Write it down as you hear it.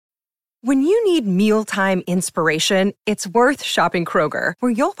When you need mealtime inspiration, it's worth shopping Kroger,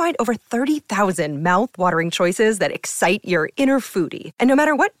 where you'll find over 30,000 mouth-watering choices that excite your inner foodie. And no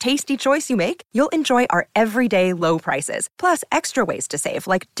matter what tasty choice you make, you'll enjoy our everyday low prices, plus extra ways to save,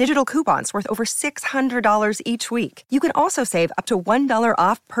 like digital coupons worth over $600 each week. You can also save up to $1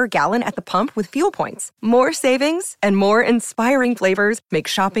 off per gallon at the pump with fuel points. More savings and more inspiring flavors make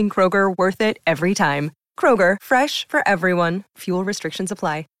shopping Kroger worth it every time. Kroger, fresh for everyone. Fuel restrictions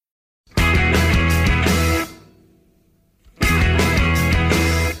apply.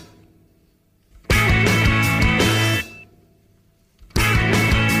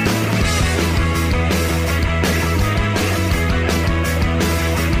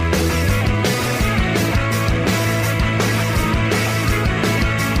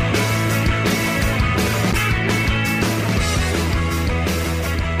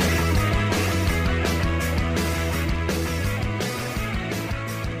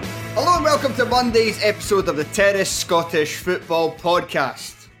 Welcome to Monday's episode of the Terrace Scottish Football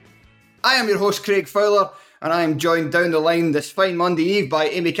Podcast. I am your host Craig Fowler, and I am joined down the line this fine Monday Eve by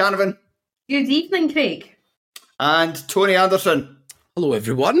Amy Canavan. Good evening, Craig. And Tony Anderson. Hello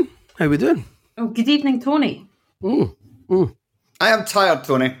everyone, how we doing? Oh, good evening, Tony. I am tired,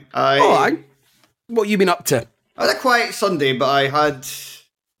 Tony. What you been up to? I had a quiet Sunday, but I had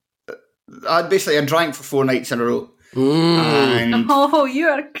basically a drank for 4 nights in a row. And oh, you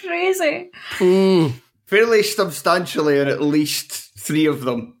are crazy. Fairly substantially in at least 3 of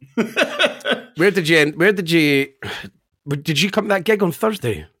them. Did you come to that gig on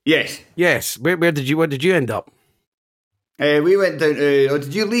Thursday? Yes. Where did you end up? We went down to,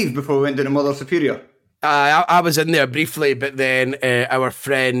 did you leave before we went down to Mother Superior? I was in there briefly, but then our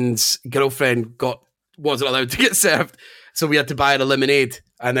friend's girlfriend wasn't allowed to get served, so we had to buy her a lemonade.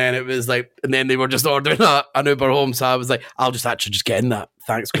 And then it was like, and then they were just ordering an Uber home. So I was like, I'll just actually just get in that.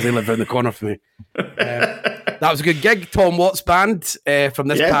 Thanks, because they live around the corner for me. That was a good gig. Tom Watts band from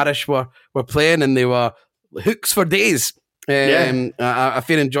this parish were playing, and they were hooks for days. I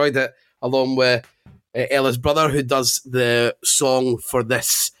feel enjoyed it, along with Ella's brother, who does the song for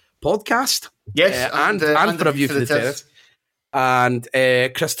this podcast. Yes, and for A View for the Terrace. And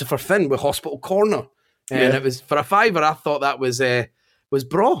Christopher Finn with Hospital Corner. And it was for a $5. I thought that was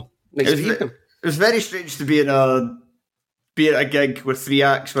bra. It was very strange to be at a gig with 3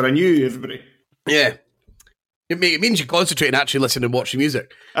 acts where I knew everybody. Yeah. It means you concentrate and actually listen and watch the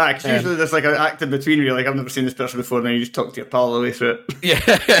music. Because usually there's like an act in between where you're like, I've never seen this person before, and then you just talk to your pal all the way through it.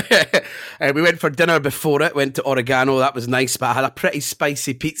 Yeah. We went for dinner before it, went to Oregano. That was nice, but I had a pretty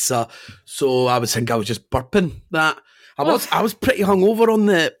spicy pizza, so I was thinking I was just burping that. I was pretty hungover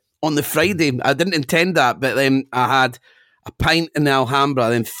on the Friday. I didn't intend that, but then I had a pint in the Alhambra,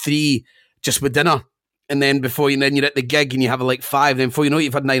 then 3 just with dinner, and then you're at the gig and you have like 5. Then before you know it,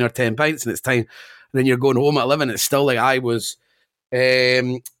 you've had 9 or 10 pints, and it's time. And then you're going home at 11. It's still like I was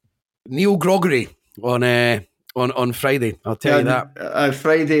Neil Groggery on Friday. I'll tell you that.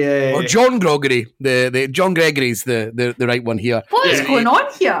 Friday, or John Groggery. The John Gregory's the right one here. What is going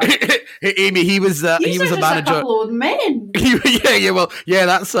on here? Amy, he was a manager. A couple of men.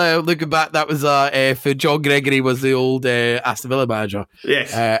 That's looking back. That was for John Gregory was the old Aston Villa manager.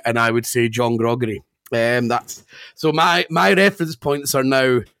 Yes, and I would say John Groggery. That's so my reference points are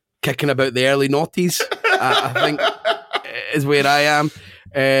now kicking about the early noughties. I think is where I am.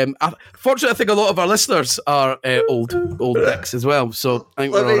 Fortunately, I think a lot of our listeners are old dicks as well. So I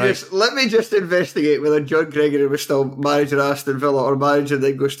think we're all right. Let me just investigate whether John Gregory was still manager of Aston Villa or manager of the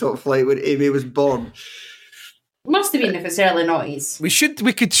English top flight when Amy was born. Must have been if it's early noughties. We should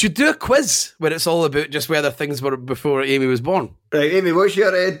do a quiz where it's all about just whether things were before Amy was born. Right, Amy, what's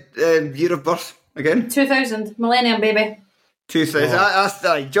your year of birth again? 2000, millennium baby.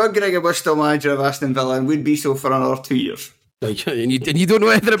 2000. John Gregory was still manager of Aston Villa and would be so for another 2 years. And you don't know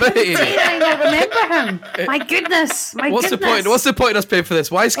anything about it, Amy? I don't remember him. My goodness. What's the point in us paying for this?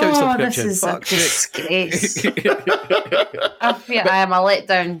 Why Scout subscription? This is a disgrace. I am a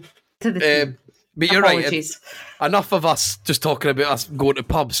letdown to the team. But you're Apologies. Right. Enough of us just talking about us going to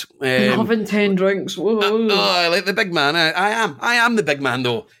pubs. Having 10 drinks. Whoa. I like the big man. I am the big man,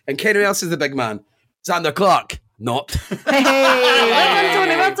 though. And Kenny else is the big man. Xander Clark, not. Hey,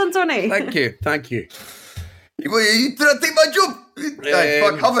 well done, Tony. Thank you. You didn't take my job.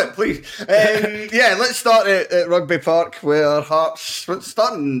 Have it, please. Let's start at Rugby Park, where Hearts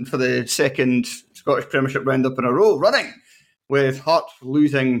starting for the second Scottish Premiership round-up in a row, running, with Hearts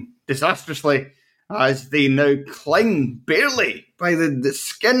losing disastrously as they now cling barely by the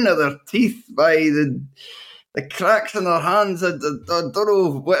skin of their teeth, by the cracks in their hands. I don't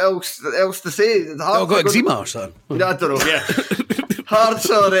know what else to say. They've got eczema or something. I don't know, yeah. Hearts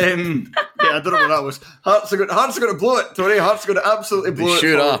are, I don't know what that was. Hearts are going to blow it, Tony. Hearts are going to absolutely blow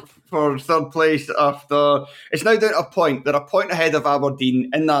it for third place after. It's now down to a point. They're a point ahead of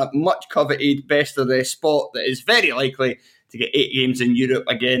Aberdeen in that much coveted best of the spot that is very likely to get 8 games in Europe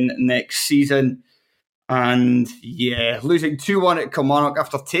again next season. And yeah, losing 2-1 at Kilmarnock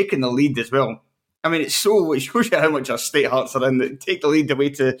after taking the lead as well. I mean, it shows you how much our state Hearts are in. That take the lead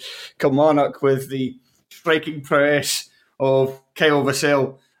away to Kilmarnock with the striking prowess of Kyle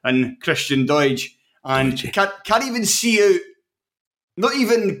Vassell and Christian Doidge, and can't even see out, not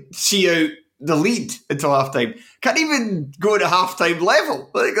even see out the lead until half time. Can't even go to half time level.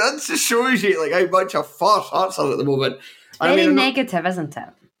 Like, that just shows you like how much a farce Hearts are at the moment. Very negative, isn't it?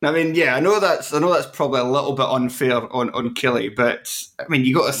 I mean, yeah, I know that's probably a little bit unfair on Kelly, but I mean,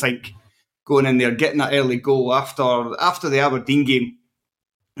 you got to think going in there, getting that early goal after the Aberdeen game.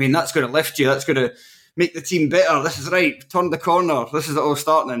 I mean, that's going to lift you. That's going to make the team better. This is right. Turn the corner. This is it all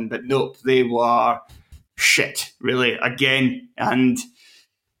starting in. But nope, they were shit, really, again. And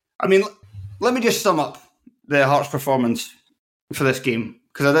I mean, let me just sum up the Hearts' performance for this game,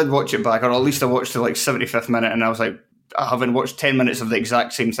 because I did watch it back, or at least I watched the 75th minute, and I was like, I haven't watched 10 minutes of the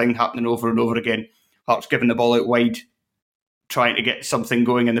exact same thing happening over and over again. Hearts giving the ball out wide, trying to get something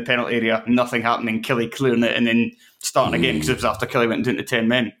going in the penalty area, nothing happening, Kelly clearing it and then starting again, because it was after Kelly went down to 10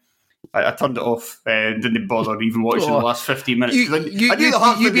 men. I turned it off and didn't bother even watching the last 15 minutes. You beat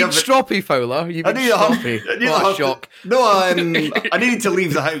Stroppy, Fowler. You beat Stroppy. Shock. No, I needed to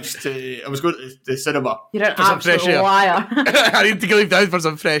leave the house. I was going to the cinema. You're an absolute liar. I need to leave the house for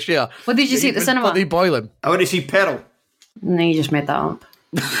some fresh air. What did you see at the cinema? What did they boil him? I want to see Pearl. No, you just made that up.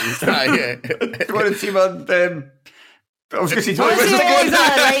 I want to see my... I was going to say,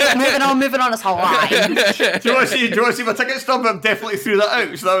 moving on, it's Hawaii. Do you want to see my ticket stub? I'm definitely threw that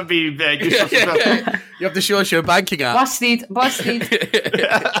out, so that would be good. You have to show us your banking app. Busted. No, actually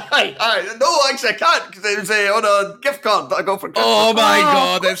I can't, because it was on a gift card that I got for Christmas. Oh my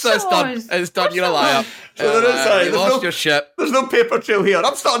God, it's done. It's done, you're a liar. So you lost your shit. There's no paper trail here.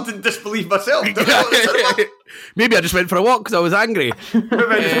 I'm starting to disbelieve myself. Maybe I just went for a walk because I was angry. Maybe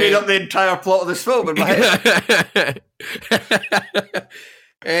I just made up the entire plot of this film in my head.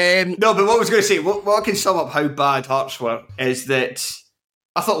 No, but what I was going to say, what I can sum up how bad Hearts were is that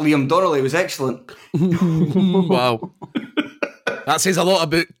I thought Liam Donnelly was excellent. Wow. That says a lot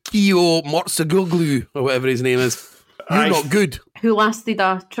about Keo Mortsagoglu, or whatever his name is. You're not good. Who lasted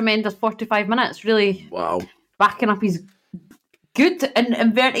a tremendous 45 minutes, really. Wow. Backing up his good, in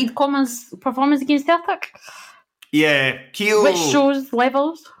inverted commas, performance against Celtic. Yeah, Keo... Which shows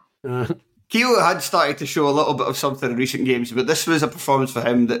levels. Keo had started to show a little bit of something in recent games, but this was a performance for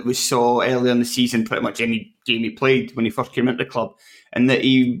him that we saw earlier in the season, pretty much any game he played when he first came into the club, and that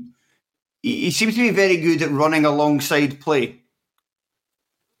he seems to be very good at running alongside play.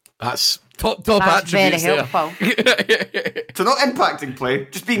 That's top attributes. Very helpful. So not impacting play,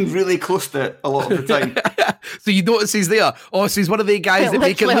 just being really close to it a lot of the time. So you notice he's there. Oh, so he's one of the guys that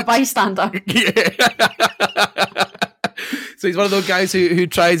make it look... a bystander. Yeah. So he's one of those guys who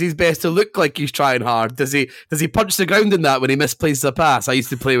tries his best to look like he's trying hard. Does he punch the ground in that when he misplaces a pass? I used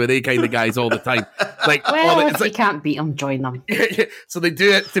to play with those kind of guys all the time. Like, if you can't beat them, join them. So they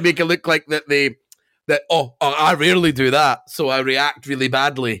do it to make it look like I rarely do that, so I react really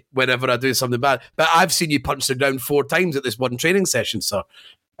badly whenever I do something bad. But I've seen you punch the ground 4 times at this one training session, sir.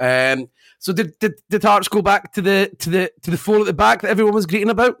 So did Hearts go back to the 4 at the back that everyone was greeting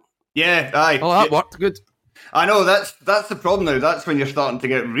about? Yeah, aye. Oh, that worked good. I know, that's the problem now. That's when you're starting to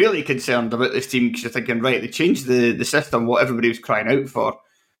get really concerned about this team, because you're thinking, right, they changed the system, what everybody was crying out for,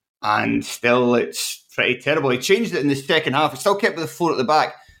 and still it's pretty terrible. He changed it in the second half. He still kept with the 4 at the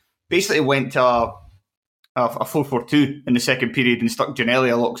back. Basically went to a 4-4-2 in the second period and stuck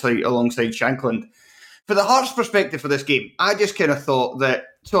Ginnelly alongside Shankland. For the Hearts' perspective for this game, I just kind of thought that...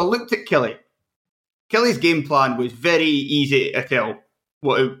 So I looked at Kelly. Kelly's game plan was very easy to tell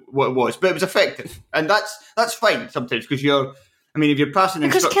what it was, but it was effective. And that's fine sometimes, because if you're passing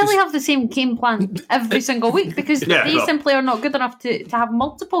because instructions... Kelly have the same game plan every single week, because they simply are not good enough to have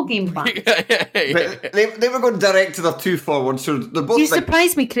multiple game plans. But they were going direct to their 2 forwards, so they're both... You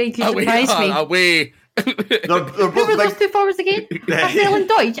surprised me, Craig. You surprised me. Away. They're both Who were those 2 forwards again? Vassell and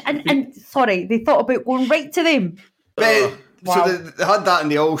Doidge. And sorry, they thought about going right to them. Wow. So they had that,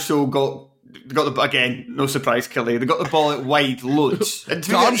 and they also got the, again, no surprise, Kelly, they got the ball out wide loads.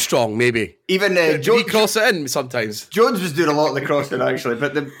 Armstrong, maybe. Even Jones cross it in sometimes. Jones was doing a lot of the crossing, actually,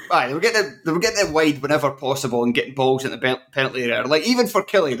 but they were getting it wide whenever possible and getting balls in the penalty area. Like, even for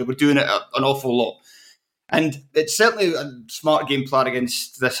Kelly, they were doing it an awful lot. And it's certainly a smart game plan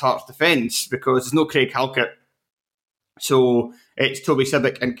against this Hearts defence, because there's no Craig Halkett. So it's Toby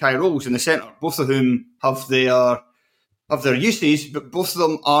Sibbick and Kai Rolls in the centre, both of whom have their uses, but both of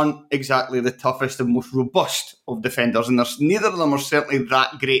them aren't exactly the toughest and most robust of defenders, and neither of them are certainly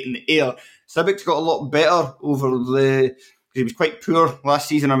that great in the air. Sibbick's got a lot better he was quite poor last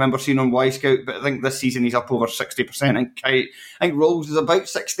season, I remember seeing on Wyscout, but I think this season he's up over 60%, and I think Rolls is about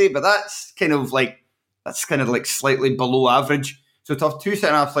 60, but that's kind of like slightly below average. So to have two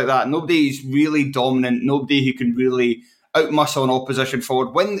centre-halves like that, nobody's really dominant, nobody who can really outmuscle an opposition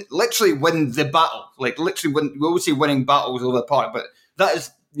forward, win the battle. Like, literally win. We always say winning battles over the park, but that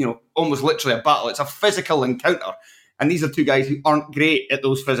is, almost literally a battle. It's a physical encounter. And these are two guys who aren't great at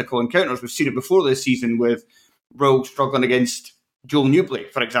those physical encounters. We've seen it before this season with Rowe struggling against Joel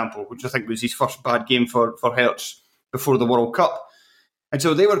Newbley, for example, which I think was his first bad game for Hertz before the World Cup. And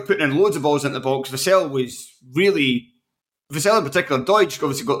so they were putting in loads of balls into the box. Vassell in particular, Deutsch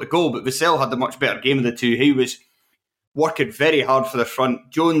obviously got the goal, but Vassell had the much better game of the two. He was working very hard for the front.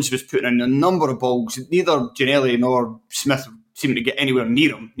 Jones was putting in a number of balls. Neither Ginnelly nor Smith seemed to get anywhere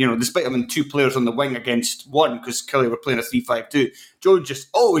near him. Despite having two players on the wing against one, because Killie were playing a 3-5-2. Jones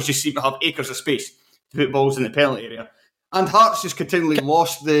always seemed to have acres of space to put balls in the penalty area. And Hearts just continually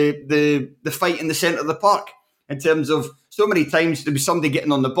lost the fight in the centre of the park. In terms of so many times there'd be somebody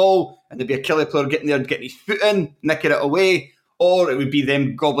getting on the ball and there'd be a Killie player getting there and getting his foot in, nicking it away, or it would be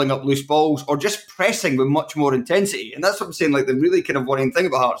them gobbling up loose balls, or just pressing with much more intensity. And that's what I'm saying, like, the really kind of worrying thing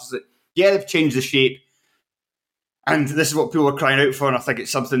about Hearts is that, they've changed the shape, and this is what people are crying out for, and I think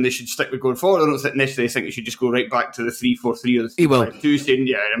it's something they should stick with going forward. I don't necessarily think they should just go right back to the 3-4-3 or the 3-5-2,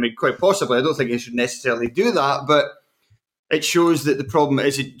 saying, quite possibly. I don't think they should necessarily do that, but it shows that the problem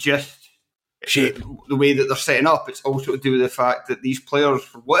isn't just shape, the way that they're setting up. It's also to do with the fact that these players,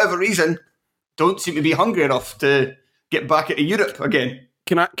 for whatever reason, don't seem to be hungry enough to get back into Europe again.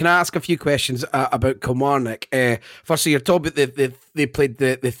 Can I ask a few questions about Kilmarnock? Firstly, you're talking about they played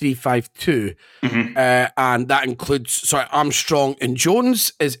the 3-5-2, and that includes Armstrong and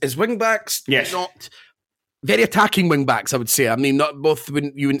Jones as wing backs. Yes, not very attacking wing backs, I would say. I mean, not both.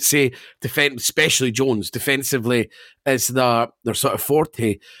 You wouldn't say especially Jones defensively is their sort of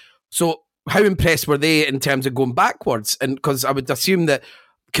forte. So, how impressed were they in terms of going backwards? And because I would assume that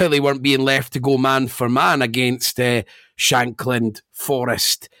Killie weren't being left to go man for man against Shankland,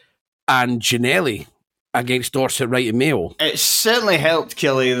 Forrest and Ginnelly against Dorset, Wright and Mayo. It certainly helped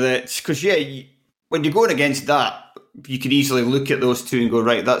Killie that, because when you're going against that, you could easily look at those two and go,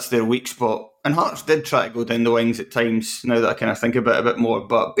 right, that's their weak spot. And Hearts did try to go down the wings at times, now that I kind of think about it a bit more.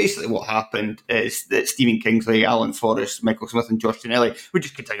 But basically what happened is that Stephen Kingsley, Alan Forrest, Michael Smith and Josh Ginnelly would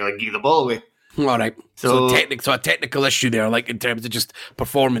just continually give the ball away. All right. So a technical issue there, like in terms of just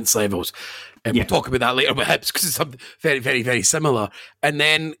performance levels. And we'll talk about that later with Hibs, because it's something very, very, very similar. And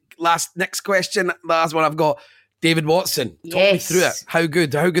then next question, last one I've got, David Watson. Talk me through it. How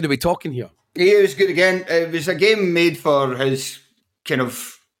good are we talking here? Yeah, it was good again. It was a game made for his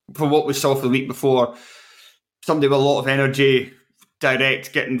for what we saw for the week before. Somebody with a lot of energy,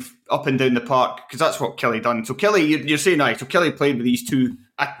 direct, getting up and down the park, because that's what Killie done. So Killie, you're saying so Killie played with these two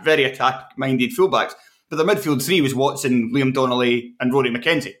very attack-minded fullbacks, but the midfield three was Watson, Liam Donnelly and Rory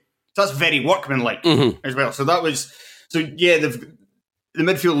McKenzie. So that's very workmanlike as well. So the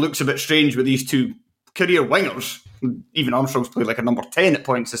midfield looks a bit strange with these two career wingers. Even Armstrong's played like a number 10 at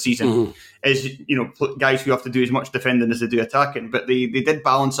points this season. Is guys who have to do as much defending as they do attacking, but they did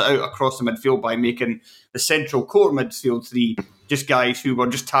balance it out across the midfield by making the central core midfield three just guys who were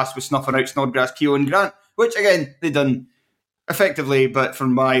just tasked with snuffing out Snodgrass, Keogh and Grant, which again they done effectively, but for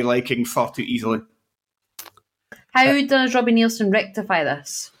my liking far too easily. How does Robbie Neilson rectify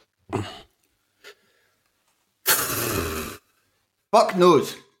this? Fuck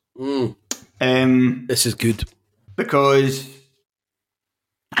knows. This is good. Because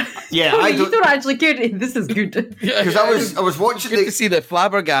I don't actually care. This is good. Because I was watching to see the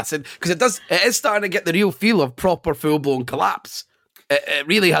flabbergasted, because it is starting to get the real feel of proper full blown collapse. It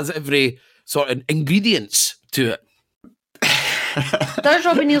really has every sort of ingredients to it. Does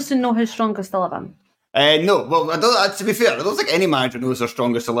Robbie Neilson know his strongest 11? No. Well, I don't. To be fair, I don't think any manager knows their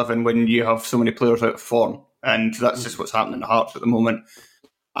strongest 11 when you have so many players out of form, and that's just what's happening in Hearts at the moment.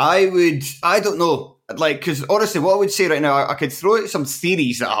 I don't know. Because honestly, what I would say right now, I could throw out some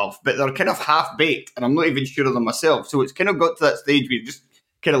theories that I have, but they're kind of half-baked, and I'm not even sure of them myself. So it's kind of got to that stage where you're just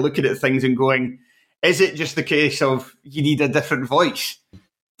kind of looking at things and going, is it just the case of you need a different voice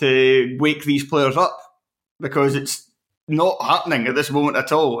to wake these players up? Because it's not happening at this moment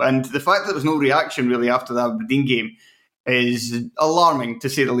at all. And the fact that there was no reaction really after the Aberdeen game is alarming, to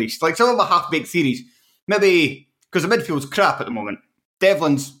say the least. Like, some of my half-baked theories, maybe because the midfield's crap at the moment.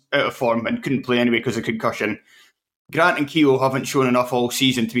 Devlin's out of form and couldn't play anyway because of concussion. Grant and Keogh haven't shown enough all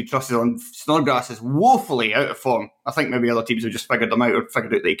season to be trusted on. Snodgrass is woefully out of form. I think maybe other teams have just figured them out or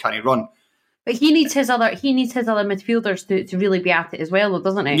figured out they can't run. But he needs his other midfielders to really be at it as well, though,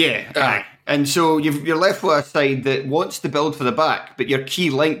 doesn't he? Yeah, aye. And so you're left with a side that wants to build for the back, but your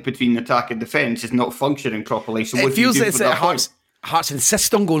key link between attack and defence is not functioning properly. So what it feels do you like do for that point? Hearts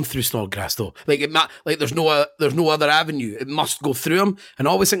insist on going through Snodgrass though. Like there's no other avenue. It must go through him, and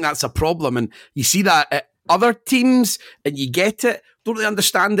I always think that's a problem. And you see that at other teams, and you get it. Don't really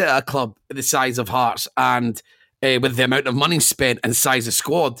understand it at a club the size of Hearts and with the amount of money spent and size of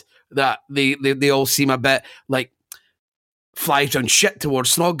squad that they all seem a bit like flies down shit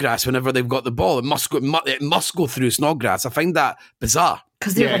towards Snodgrass whenever they've got the ball. It must go through Snodgrass. I find that bizarre.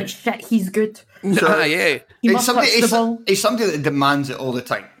 Because they're like, shit, he's good. So, yeah. He must touch the ball. He's somebody that demands it all the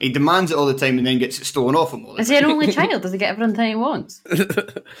time. He demands it all the time and then gets it stolen off him all the time. Is he an only child? Does he get everything he wants?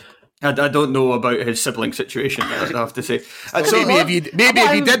 I don't know about his sibling situation, I have to say. So maybe if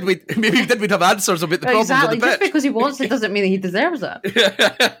he did, we'd have answers about the problems exactly. of the pitch. Just because he wants it doesn't mean that he deserves it.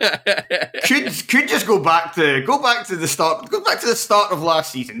 Could just go back to the start. Go back to the start of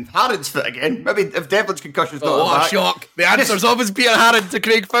last season. Harrod's fit again. Maybe if Devlin's concussion's not what back. a shock! The answer's always Peter Haring to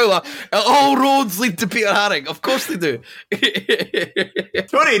Craig Fowler. All roads lead to Peter Haring. Of course they do.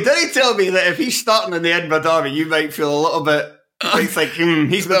 Tony, did he tell me that if he's starting in the Edinburgh Derby, you might feel a little bit? It's like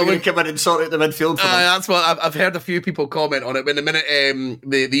he's going to come in and sort out the midfield for them. That's what I've heard. A few people comment on it. When the minute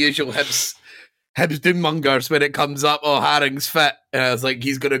the usual Hibs doommongers when it comes up, Haring's fit. It's like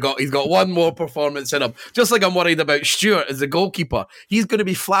he's got one more performance in him. Just like I'm worried about Stewart as the goalkeeper. He's going to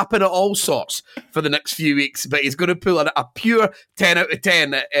be flapping at all sorts for the next few weeks, but he's going to pull a pure 10 out of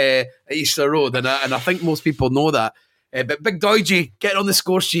 10 at Easter Road, and I think most people know that. But Big Doidgy getting on the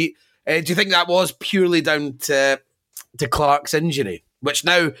score sheet. Do you think that was purely down to Clark's injury, which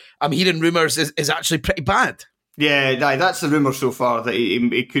now I'm hearing rumours is actually pretty bad? Yeah, that's the rumour so far, that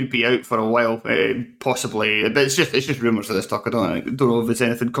he could be out for a while, possibly. But it's just rumours of this talk. I don't know if there's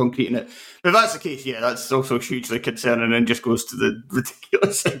anything concrete in it. But if that's the case, yeah, that's also hugely concerning and just goes to the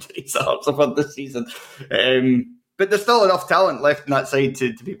ridiculous injuries that Hearts have had this season. But there's still enough talent left in that side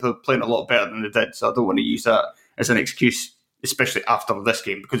to be playing a lot better than they did, so I don't want to use that as an excuse, especially after this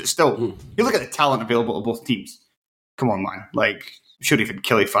game, because it's still, you look at the talent available to both teams. Come on, man. Like, I'm sure even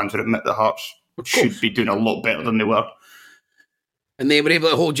Killie fans would admit the Hearts should be doing a lot better than they were. And they were able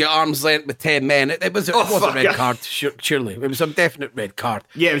to hold you at arm's length with 10 men. It was a red card, surely. It was a definite red card.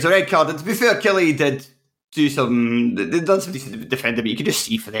 Yeah, it was a red card. And to be fair, Killie did do some... They'd done some decent defending, but you could just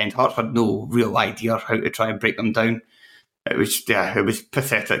see for the end, Hearts had no real idea how to try and break them down. It was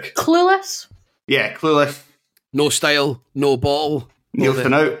pathetic. Clueless? Yeah, clueless. No style, no ball.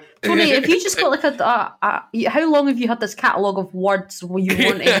 Nothing out. Tony, if you just got like how long have you had this catalogue of words where you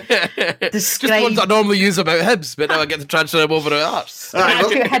want to describe? Just ones I normally use about Hibs, but now I get to transfer them over to Hearts.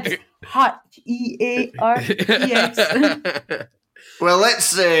 Hibs. H-E-A-R-T-S. Well,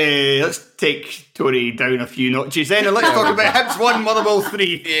 let's take Tony down a few notches then, and let's talk about Hibs 1, Motherwell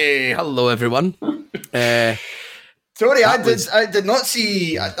 3. Yeah, hello everyone. Tony, I did not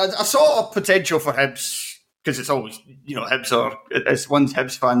see. I saw a potential for Hibs. Because it's always, Hibs are, as one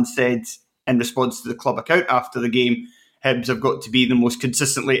Hibs fan said in response to the club account after the game, Hibs have got to be the most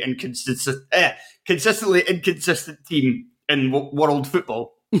consistently inconsistent team in world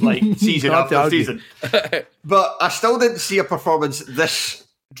football, like season after season. But I still didn't see a performance this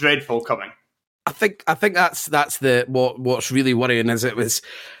dreadful coming. I think that's what's really worrying is there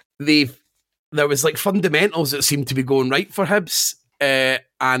was like fundamentals that seemed to be going right for Hibs,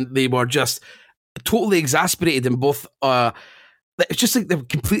 and they were just totally exasperated in both. It's just like they were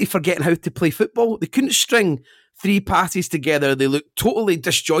completely forgetting how to play football. They couldn't string 3 passes together. They looked totally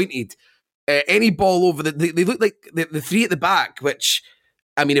disjointed. Any ball over they looked like the 3 at the back, which,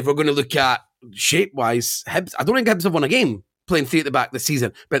 I mean, if we're going to look at shape-wise, Hibs, I don't think Hibs have won a game playing 3 at the back this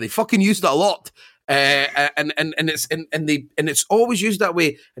season, but they fucking used it a lot. And it's always used that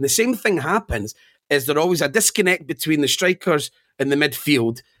way. And the same thing happens is there always a disconnect between the strikers and the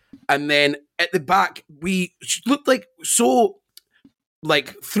midfield. And then at the back, we looked like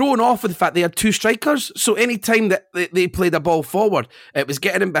thrown off with the fact they had 2 strikers. So any time that they played a ball forward, it was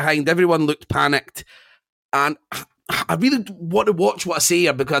getting in behind. Everyone looked panicked. And I really want to watch what I say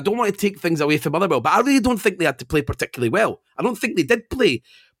here because I don't want to take things away from Motherwell, but I really don't think they had to play particularly well. I don't think they did play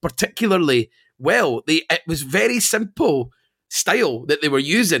particularly well. It was very simple style that they were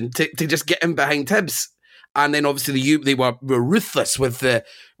using to just get in behind Hibs. And then obviously they were ruthless with the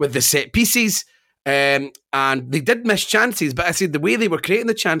set pieces, and they did miss chances. But I said the way they were creating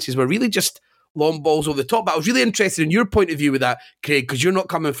the chances were really just long balls over the top. But I was really interested in your point of view with that, Craig, because you're not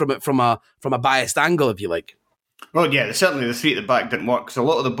coming from it from a biased angle, if you like. Well, yeah, certainly the three at the back didn't work because a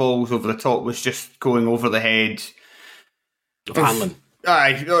lot of the balls over the top was just going over the head of Hanlon.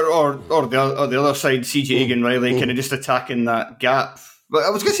 Aye, or the other side, CJ Egan-Riley kind of just attacking that gap. But I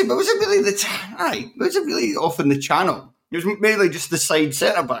was going to say, but was it really often the channel? It was mainly just the side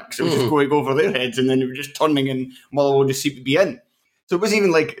centre-backs. It was just going over their heads and then they were just turning and Motherwell just seemed to be in. So it wasn't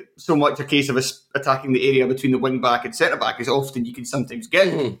even like so much a case of us attacking the area between the wing-back and centre-back as often you can sometimes get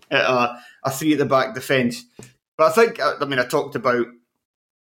at a three-at-the-back defence. But I think, I talked about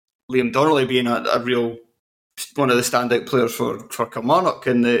Liam Donnelly being a real one of the standout players for Kilmarnock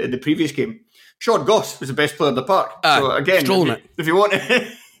in the previous game. Sean Goss was the best player in the park. So again, if you want to...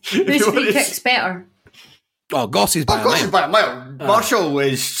 Whose free kick's better? Oh, Goss is by a mile. Marshall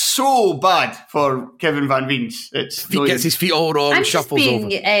was so bad for Kevin Van Veens. He gets his feet all wrong, shuffles over. I'm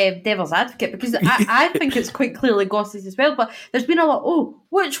just being devil's advocate because I think it's quite clearly Goss's as well, but there's been a lot,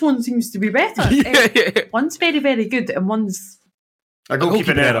 which one seems to be better? One's very, very good and one's... A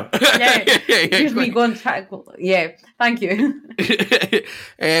goalkeeping error. Here's me going to try to... Yeah, thank you.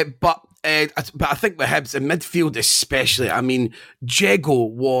 But I think with Hibs, in midfield especially, Jago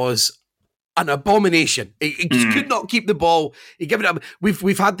was an abomination. He could not keep the ball. He gave it up.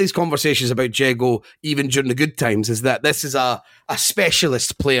 We've had these conversations about Jago even during the good times, is that this is a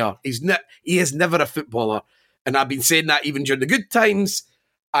specialist player. He is never a footballer. And I've been saying that even during the good times.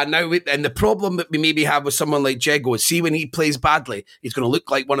 And now, and the problem that we maybe have with someone like Jago is, see, when he plays badly, he's going to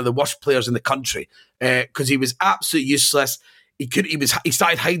look like one of the worst players in the country because he was absolutely useless. He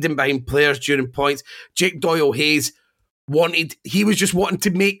started hiding behind players during points. Jake Doyle-Hayes he was just wanting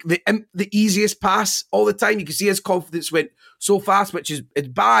to make the easiest pass all the time. You can see his confidence went so fast, which is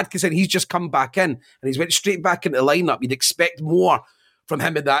bad because then he's just come back in and he's went straight back into the lineup. You'd expect more from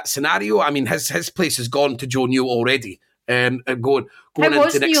him in that scenario. His place has gone to Joe Newell already. Going How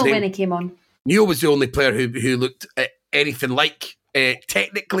was into Newell when he came on? Newell was the only player who looked anything like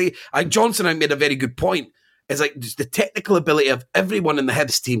technically. Johnson made a very good point. It's like the technical ability of everyone in the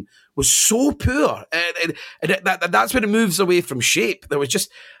Hibs team was so poor, and that's when it moves away from shape. There was just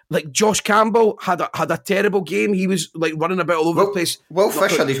like Josh Campbell had a terrible game. He was like running about all over the place. Will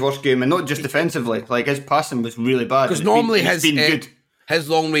Fish had his worst game, and not just defensively. Like his passing was really bad. Because normally it's been good. His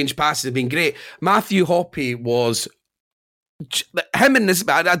long range passes have been great. Matthew Hoppe was. Him and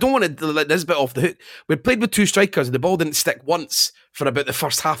Nisbet, I don't want to let Nisbet off the hook. We played with two strikers and the ball didn't stick once for about the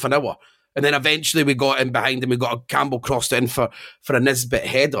first half an hour. And then eventually we got in behind and we got a Campbell crossed in for a Nisbet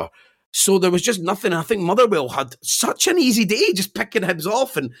header. So there was just nothing. I think Motherwell had such an easy day just picking Hibs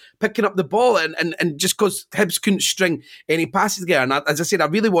off and picking up the ball and just because Hibs couldn't string any passes together. And as I said, I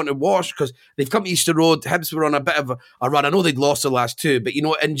really want to watch because they've come to Easter Road. Hibs were on a bit of a run. I know they'd lost the last two, but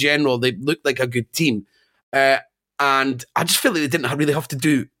in general, they looked like a good team. And I just feel like they didn't really have to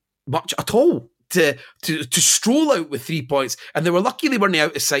do much at all to stroll out with 3 points. And they were lucky they weren't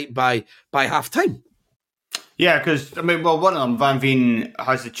out of sight by half time. Yeah, because, one of them, Van Veen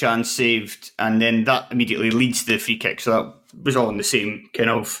has the chance saved, and then that immediately leads to the free kick. So that was all in the same kind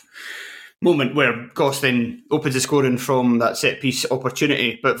of moment where Goss then opens the scoring from that set-piece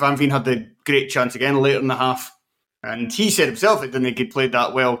opportunity. But Van Veen had the great chance again later in the half. And he said himself that didn't think he'd played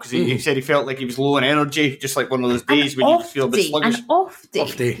that well because he said he felt like he was low on energy, just like one of those days when you feel a bit sluggish. An off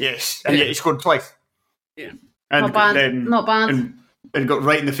day. Yes, and yet he scored twice. Yeah, and, not bad. And got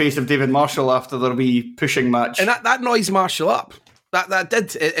right in the face of David Marshall after their wee pushing match. And that noised Marshall up. That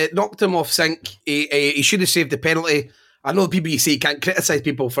did. It knocked him off sync. He should have saved the penalty. I know people you say you can't criticise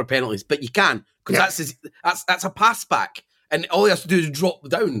people for penalties, but you can because that's a pass back, and all he has to do is drop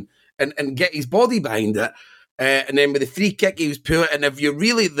down and get his body behind it. And then with the free kick, he was poor. And if you're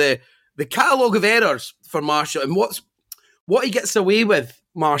really the catalogue of errors for Marshall, and what he gets away with,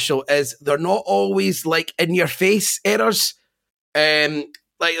 Marshall, is they're not always like in your face errors. They're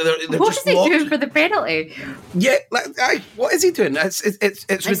what just is he doing for the penalty? Yeah, what is he doing? It's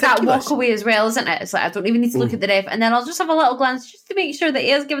ridiculous. That walk away as well, isn't it? It's like I don't even need to look at the ref, and then I'll just have a little glance just to make sure that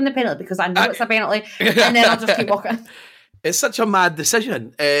he is given the penalty because I know it's a penalty, and then I'll just keep walking. It's such a mad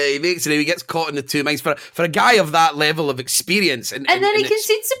decision. He makes it. He gets caught in the two minds for a guy of that level of experience, and then he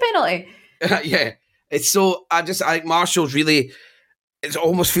concedes the penalty. Yeah, it's so. I think Marshall's really. It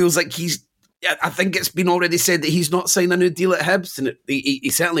almost feels like he's. I think it's been already said that he's not signing a new deal at Hibs, and he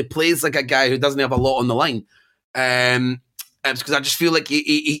certainly plays like a guy who doesn't have a lot on the line. Because I just feel like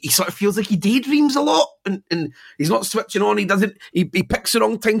he sort of feels like he daydreams a lot, and he's not switching on. He picks the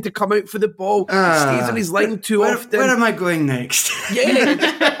wrong time to come out for the ball. He stays on his line too often. Where am I going next? Yeah,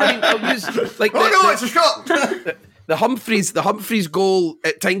 I'll use like. It's a shot. the Humphreys goal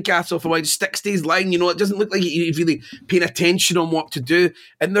at Tynecastle for wide sticks to his line. It doesn't look like he's really paying attention on what to do.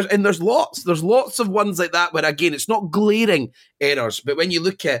 And there's lots of ones like that where, again, it's not glaring errors, but when you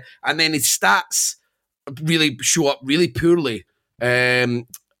look at, and then his stats really show up really poorly.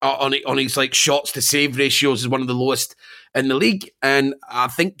 On his like shots to save ratios is one of the lowest in the league, and I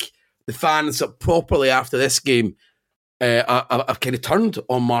think the fans properly after this game have kind of turned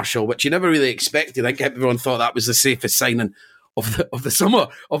on Marshall, which you never really expected. I think everyone thought that was the safest signing of the summer,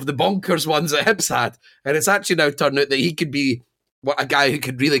 of the bonkers ones that Hibs had, and it's actually now turned out that he could be a guy who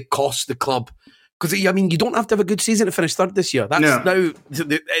could really cost the club. Because you don't have to have a good season to finish third this year. That's now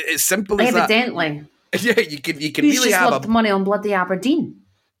it's simple as that. Evidently, yeah, you can He's really just have loved money on bloody Aberdeen.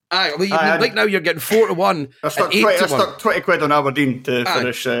 Well, like now you're getting 4-1. I stuck 20 quid on Aberdeen to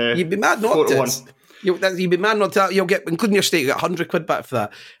finish. You'd be mad not 4-1. You'd be mad not to. You'll get, including your stake, you get 100 quid back for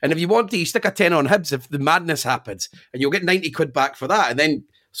that. And if you want to, you stick a 10 on Hibs if the madness happens, and you'll get 90 quid back for that. And then,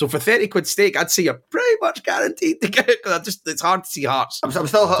 so for 30 quid stake, I'd say you're pretty much guaranteed to get it, because it's hard to see Hearts. I'm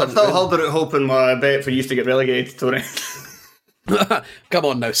still holding out hope in my bet for you to get relegated, Tony. Come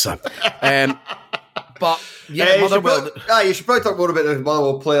on now, son. But yeah, you should probably talk more about the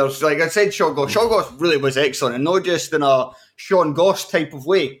Motherwell players. Like I said, Sean Goss really was excellent, and not just in a Sean Goss type of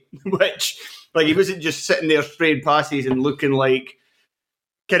way, which like he wasn't just sitting there spraying passes and looking like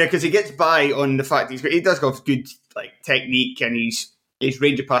kind of, because he gets by on the fact he does have good like technique, and his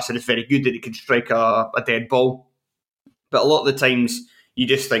range of passing is very good, that he can strike a dead ball. But a lot of the times you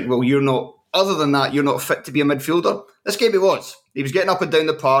just think, well, you're not. Other than that, you're not fit to be a midfielder. This game he was. He was getting up and down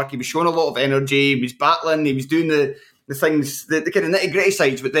the park. He was showing a lot of energy. He was battling. He was doing the things, the kind of nitty-gritty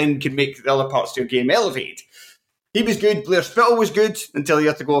sides, but then could make the other parts of your game elevated. He was good. Blair Spittle was good until he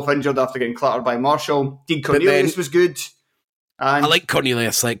had to go off injured after getting clattered by Marshall. Dean Cornelius was good. And I like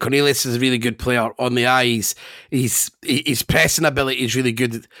Cornelius. Like, Cornelius is a really good player on the eye. His pressing ability is really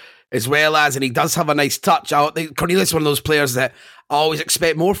good, as well as, and he does have a nice touch. Cornelius is one of those players that I always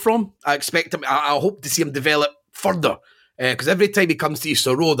expect more from. I expect him. I hope to see him develop further, because every time he comes to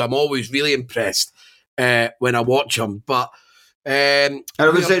Easter Road, I'm always really impressed when I watch him. But Paul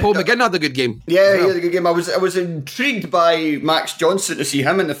McGinn had a good game. Yeah, he had a good game. I was intrigued by Max Johnson to see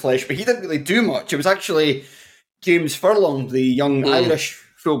him in the flesh, but he didn't really do much. It was actually James Furlong, the young Irish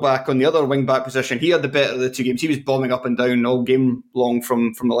fullback on the other wing-back position. He had the better of the two games. He was bombing up and down all game long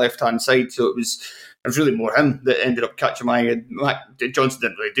from the left-hand side, so it was really more him that ended up catching my eye. Johnson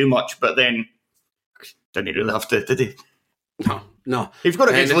didn't really do much, but then didn't really have to, did he? No. He's got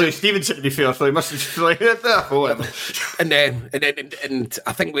against Louis Stevenson, to be fair, so he must have just like, whatever. And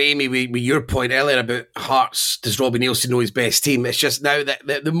I think with Amy, with your point earlier about Hearts, does Robbie Nielsen know his best team? It's just now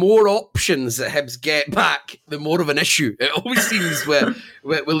that the more options that Hibs get back, the more of an issue it always seems with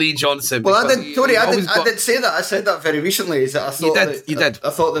Lee Johnson. Well, I did say that. I said that very recently. Is that I thought you did.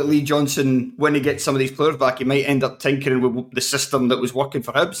 I thought that Lee Johnson, when he gets some of these players back, he might end up tinkering with the system that was working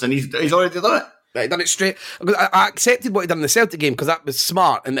for Hibs, and he's already done it. He done it straight. I accepted what he done in the Celtic game because that was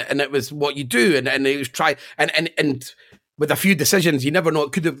smart and it was what you do, and he was trying and with a few decisions, you never know,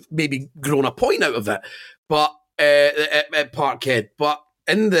 it could have maybe grown a point out of it. But at Parkhead, but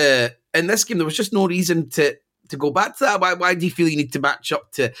in this game, there was just no reason to go back to that. Why do you feel you need to match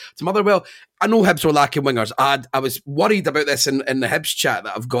up to Motherwell? I know Hibs were lacking wingers. I was worried about this in the Hibs chat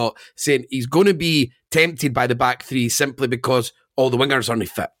that I've got, saying he's going to be tempted by the back three simply because all the wingers aren't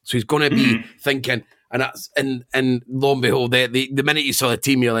fit. So he's going to be thinking, and that's and lo and behold, the minute you saw the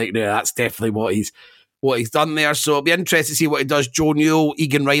team, you're like, yeah, that's definitely what he's done there. So it'll be interesting to see what he does. Joe Newell,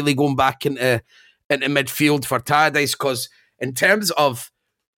 Egan Riley going back into midfield for Tadis, because in terms of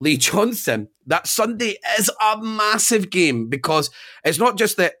Lee Johnson, that Sunday is a massive game, because it's not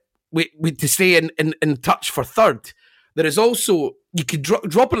just that we to stay in touch for third. There is also, you could drop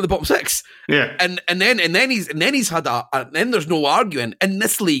into the bottom six, and then he's had and then there's no arguing in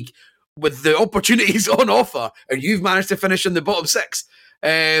this league with the opportunities on offer, and you've managed to finish in the bottom six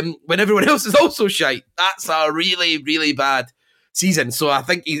when everyone else is also shite. That's a really, really bad season. So I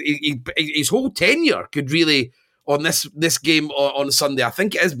think his whole tenure could really, on this game on Sunday, I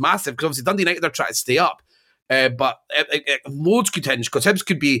think it is massive, because obviously Dundee United are trying to stay up. But loads could hinge, because Hibs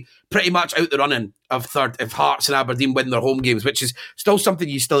could be pretty much out the running of third if Hearts and Aberdeen win their home games, which is still something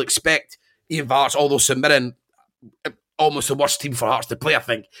you still expect, even for Hearts, although St Mirren, almost the worst team for Hearts to play, I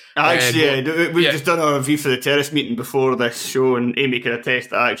think. Actually, we've just done a review for the Terrace meeting before this show, and Amy can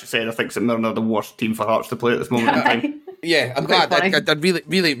attest that I actually said I think St Mirren are the worst team for Hearts to play at this moment in time. Yeah, I'm glad. It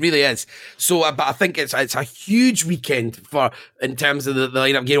really is. So, but I think it's a huge weekend in terms of the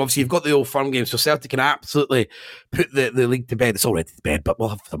lineup game. Obviously, you've got the Old Firm game, so Celtic can absolutely put the league to bed. It's already to bed, but we'll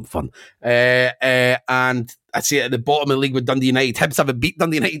have some fun. And I see it at the bottom of the league with Dundee United. Hibs haven't beat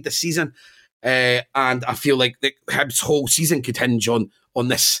Dundee United this season, and I feel like the Hibs' whole season could hinge on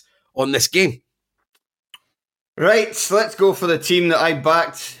this game. Right, so let's go for the team that I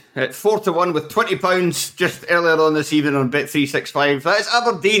backed at 4-1 with £20 just earlier on this evening on Bet365. That is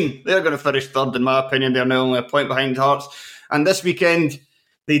Aberdeen. They're going to finish third, in my opinion. They're now only a point behind Hearts. And this weekend,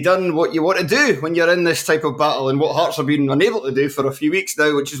 they done what you want to do when you're in this type of battle, and what Hearts have been unable to do for a few weeks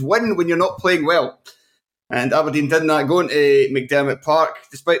now, which is win when you're not playing well. And Aberdeen did that going to McDermott Park,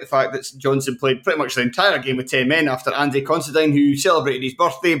 despite the fact that St Johnstone played pretty much the entire game with 10 men after Andy Considine, who celebrated his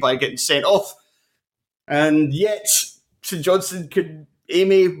birthday by getting sent off. And yet, St Johnstone could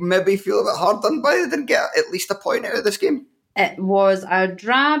maybe feel a bit hard done by. They didn't get at least a point out of this game. It was a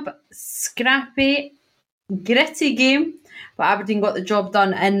drab, scrappy, gritty game, but Aberdeen got the job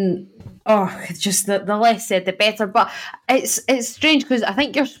done. And just the less said, the better. But it's strange because I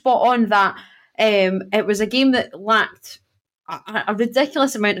think you're spot on that it was a game that lacked a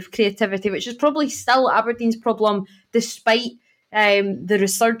ridiculous amount of creativity, which is probably still Aberdeen's problem, despite the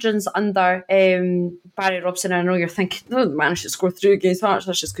resurgence under Barry Robson. I know you're thinking, they managed to score 3 against Hearts.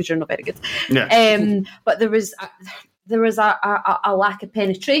 That's just because you're not very good. Yeah. But there was a lack of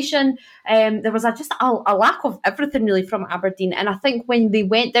penetration. There was just a lack of everything really from Aberdeen. And I think when they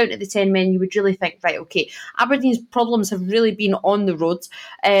went down to the 10 men, you would really think, right, okay, Aberdeen's problems have really been on the road.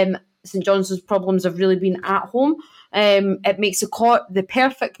 St Johnstone's problems have really been at home. It makes the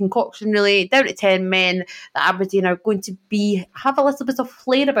perfect concoction, really, down to 10 men that Aberdeen are going to have a little bit of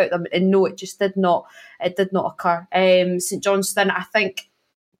flair about them. And no, it just did not occur. St Johnstone, I think,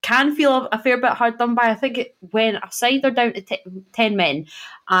 can feel a fair bit hard done by. I think when a side are down to 10 men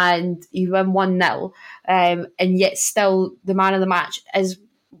and you win 1-0, and yet still the man of the match is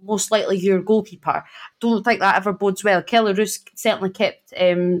most likely your goalkeeper, don't think that ever bodes well. Kelly Roos certainly kept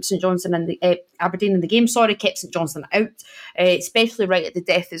St Johnstone and Aberdeen in the game. Kept St Johnstone out, especially right at the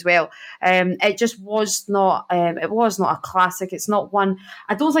death as well. It just was not. It was not a classic. It's not one.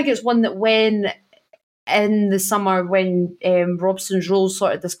 I don't think it's one that when in the summer when Robson's roles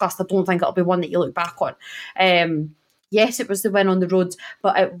sort of discussed, I don't think it'll be one that you look back on. Yes, it was the win on the road,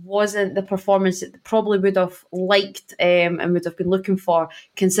 but it wasn't the performance that they probably would have liked and would have been looking for,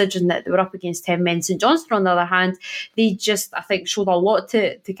 considering that they were up against 10 men. St Johnstone, on the other hand, they just, I think, showed a lot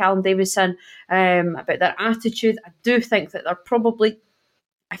to Callum Davidson about their attitude. I do think that they're probably,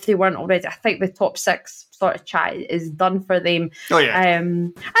 if they weren't already, I think the top 6 sort of chat is done for them. Oh, yeah. I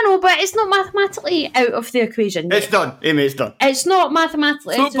know, but it's not mathematically out of the equation. It's done, Amy, it's done. It's not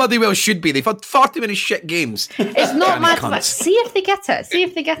mathematically. So bloody well should be. They've had far too many shit games. It's not mathematically. See if they get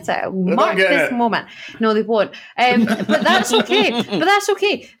it. Mark this moment. No, they won't. But that's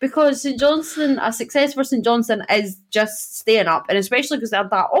okay. Because St Johnstone, a success for St Johnstone is just staying up, and especially because they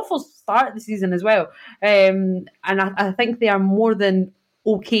had that awful start of the season as well. And I think they are more than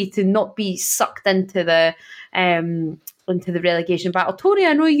okay to not be sucked into the relegation battle. Tony,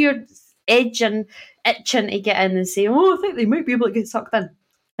 I know you're itching to get in and say, I think they might be able to get sucked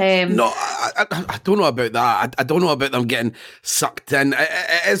in. No, I don't know about that. I don't know about them getting sucked in.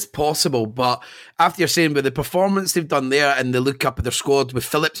 It is possible, but after you're saying about the performance they've done there and the look up at their squad with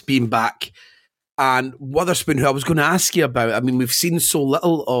Phillips being back and Witherspoon, who I was going to ask you about. I mean, we've seen so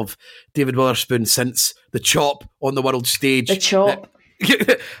little of David Witherspoon since the chop on the world stage. The chop.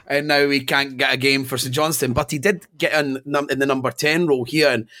 And now he can't get a game for St Johnstone, but he did get in the number 10 role here,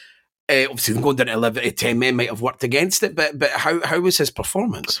 and obviously going down to 11 to 10 men might have worked against it, but how was his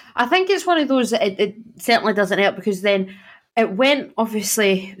performance? I think it's one of those that it certainly doesn't help, because then it went,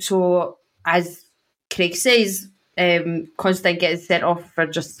 obviously, so as Craig says, Constantine gets sent off for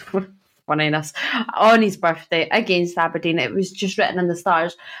just funniness on his birthday against Aberdeen. It was just written in the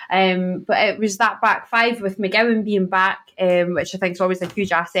stars. But it was that back 5 with McGowan being back, which I think is always a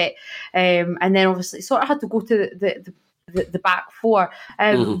huge asset. And then obviously sort of had to go to the back 4,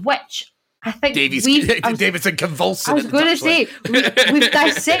 which I think Davidson convulsing. I was going to say, we've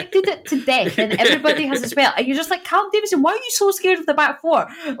dissected it to death, and everybody has a spell. And you're just like, Callum Davidson, why are you so scared of the back 4?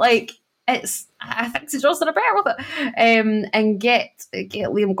 Like, I think St Johnstone are better with it, and get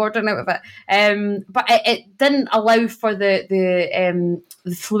Liam Gordon out of it. But it didn't allow for the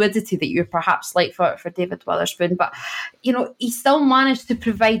fluidity that you perhaps like for David Witherspoon. But he still managed to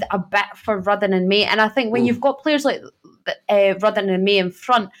provide a bit for Rudden and May. And I think when you've got players like Rudden and May in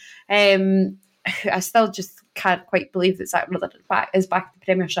front, I still just can't quite believe that Zach Rudden is back in the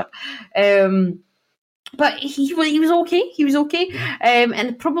Premiership. But he was okay. He was okay, and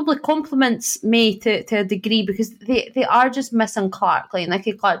it probably compliments May to a degree because they are just missing Clark. Like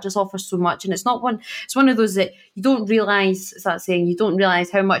Nicky Clark just offers so much, and it's one of those that you don't realise. It's that saying, you don't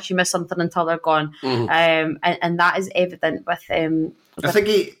realise how much you miss something until they're gone. And that is evident with. I think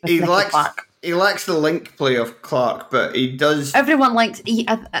he lacks the link play of Clark, but he does. Everyone likes.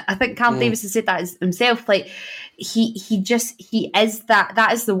 I think Cam Davis has said that himself. Like he is that.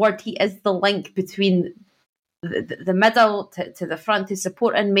 That is the word. He is the link between the middle to the front to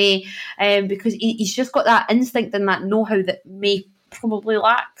supporting May, because he's just got that instinct and that know-how that May probably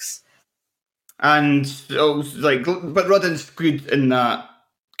lacks. And but Rudden's good in that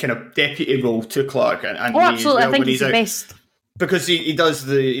kind of deputy role to Clark, and absolutely, I think he's the best because he does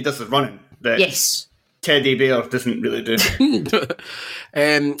the running. Yes, Teddy Bear doesn't really do.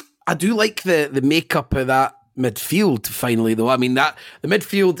 I do like the makeup of that midfield finally, though. I mean, that the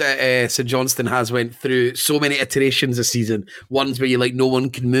midfield St Johnstone has went through so many iterations this season. Ones where no one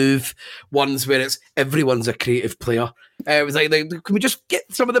can move, ones where it's everyone's a creative player. It was like, can we just get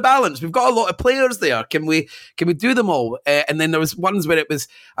some of the balance? We've got a lot of players there. Can we do them all? And then there was ones where it was,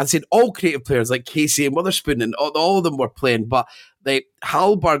 I'd say, all creative players like Casey and Witherspoon, and all of them were playing. But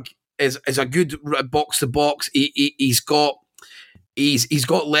Hallberg is a good box to box. He's got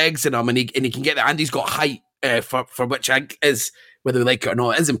legs in him, and he can get that, and he's got height. For which I think is, whether we like it or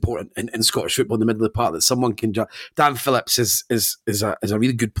not, is important in Scottish football in the middle of the park, that someone can Dan Phillips is a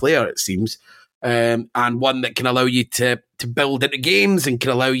really good player, it seems, and one that can allow you to build into games and can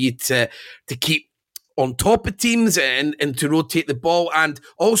allow you to keep on top of teams and to rotate the ball, and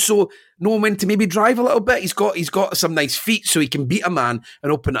also know when to maybe drive a little bit. He's got some nice feet, so he can beat a man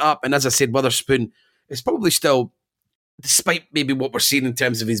and open it up. And as I said, Witherspoon is probably still, despite maybe what we're seeing in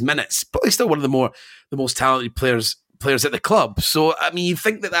terms of his minutes, probably still one of the most talented players at the club. So, I mean, you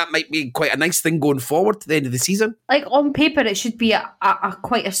think that might be quite a nice thing going forward to the end of the season? Like, on paper, it should be a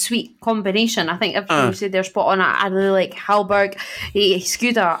quite a sweet combination. I think everything you said they're spot on. I really like Hallberg. He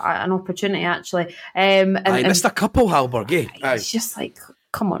skewed an opportunity, actually. I missed a couple, Hallberg, eh? It's just like,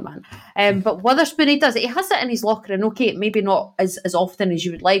 come on, man. But Witherspoon, he has it in his locker, and okay, maybe not as often as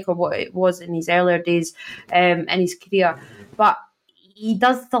you would like, or what it was in his earlier days in his career, but he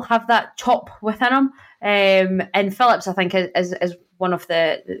does still have that chop within him. And Phillips, I think, is one of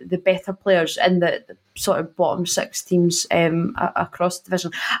the better players in the sort of bottom six teams across the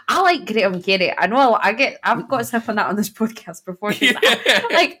division. I like Graham Carey. I know I've got a sniff on that on this podcast before. I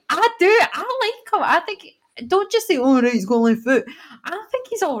do. I like him. I think. Don't just say, oh, right, he's got left foot. I think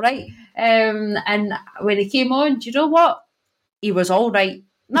he's all right. And when he came on, do you know what? He was all right.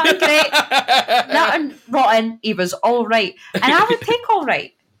 Nothing great, nothing rotten. He was all right. And I would take all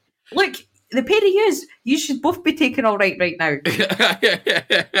right. Look, the pair of you should both be taking all right now.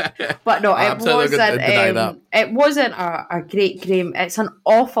 But no, it wasn't a great game. It's an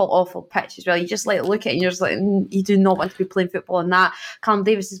awful pitch as well. You just look at it and you're just like, you do not want to be playing football on that. Callum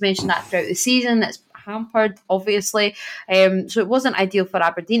Davis has mentioned that throughout the season. It's hampered, obviously. So it wasn't ideal for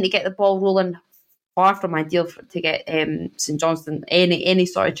Aberdeen to get the ball rolling. Far from ideal to get St Johnstone any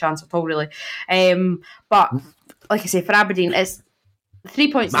sort of chance at all, really. But like I say, for Aberdeen, it's 3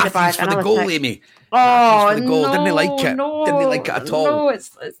 points Matthews in the bag. For the goal, Amy. Oh, for the goal. No, didn't he like it? No, didn't he like it at all? No,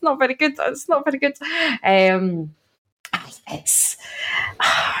 it's not very good. It's not very good.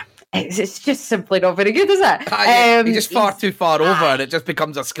 It's just simply not very good, is it? He's just far too far over, and it just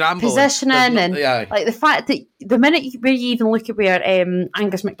becomes a scramble. Positioning and like the fact that the minute where you even look at where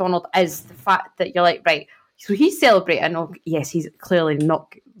Angus MacDonald is, the fact that you're like, right, so he's celebrating. Oh, yes, he's clearly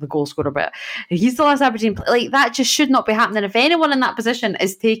not the goal scorer, but he's the last Aberdeen player. Like, that just should not be happening. If anyone in that position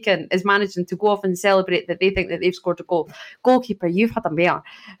is managing to go off and celebrate that they think that they've scored a goal, goalkeeper, you've had a mare.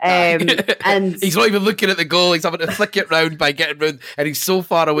 And he's not even looking at the goal. He's having to flick it round by getting round, and he's so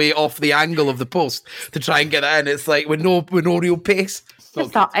far away off the angle of the post to try and get it in. It's like with no real pace.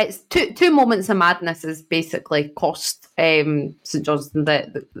 It's two moments of madness has basically cost St Johnstone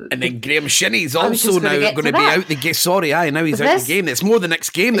and then Graham Shinney's also now going to be out the game. Now he's out the game. It's more the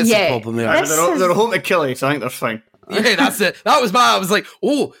next game that's the problem there. They're home to Killie, so I think they're fine. Yeah, that's it. That was I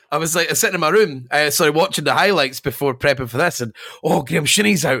was sitting in my room, watching the highlights before prepping for this, and Graham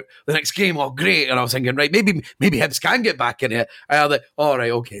Shinney's out the next game. Oh, great! And I was thinking, right, maybe Hibs can get back in it. And I was like, all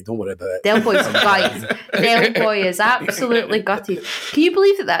right, okay, don't worry about it. Del Boy's gutted. Del Boy is absolutely gutted. Can you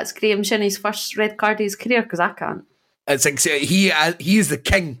believe that's Graham Shinney's first red card of his career? Because I can't. It's like he is the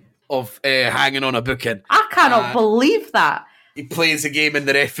king of hanging on a booking. I cannot believe that. He plays the game in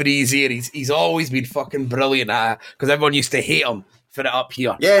the referee's ear. He's always been fucking brilliant at it, because everyone used to hate him for it up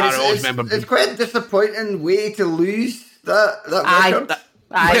here. Yeah, it's quite a disappointing way to lose that record.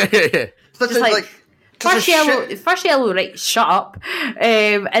 Just First yellow, right, shut up.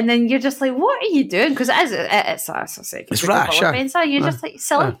 And then you're just like, what are you doing? Because it's rash. You're just like,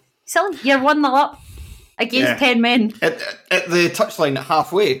 silly. You're 1-0 up against 10 men. At the touchline at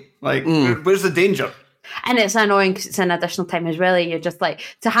halfway. Like, where's the danger? And it's annoying because it's an additional time as well. You're just like,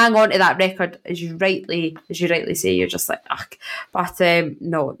 to hang on to that record, as you rightly say, you're just like, ugh. But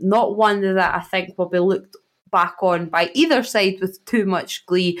no, not one that I think will be looked back on by either side with too much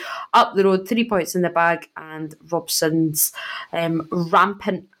glee. Up the road, 3 points in the bag, and Robson's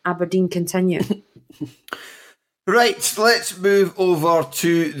rampant Aberdeen continue. Right, let's move over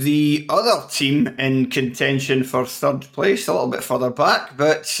to the other team in contention for third place, a little bit further back,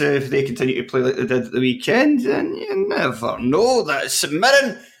 but if they continue to play like they did at the weekend, then you never know. That's St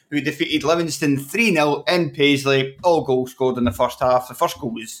Mirren, who defeated Livingston 3-0 in Paisley. All goals scored in the first half. The first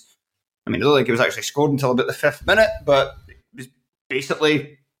goal was, I don't think it was actually scored until about the 5th minute, but it was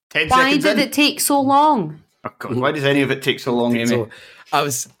basically 10 seconds in. Why did it take so long? Oh God, why does any of it take so long, Amy? So, I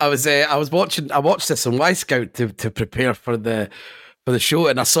watched this on Wyscout to prepare for the show,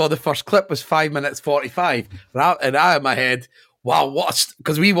 and I saw the first clip was 5 minutes 45, and I in my head, wow,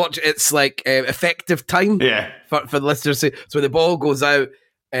 because we watch it's like effective time, for the listeners. So the ball goes out,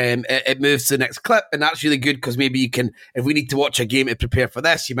 it moves to the next clip, and that's really good because maybe you can, if we need to watch a game to prepare for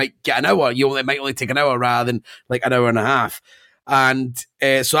this, you might get an hour. It might only take an hour rather than like an hour and a half. And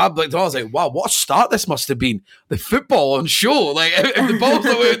so I looked, I was like, wow, what a start this must have been. The football on show, like if the ball's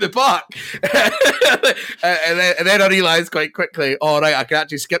not out the park. and then I realised quite quickly, all right, I can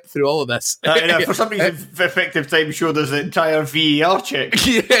actually skip through all of this. For some reason, effective time showed us the entire VAR check.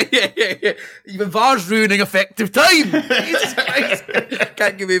 Yeah. Even VAR's ruining effective time. Jesus Christ.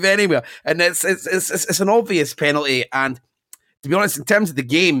 Can't get move anywhere. And it's an obvious penalty. And to be honest, in terms of the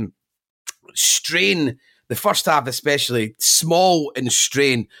game, Strain, the first half especially, small and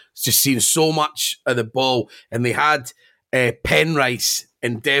Strain, just seeing so much of the ball. And they had Penrice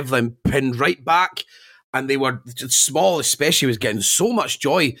and Devlin pinned right back. And they were small, especially, was getting so much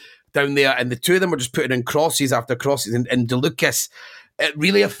joy down there. And the two of them were just putting in crosses after crosses. And DeLucas, it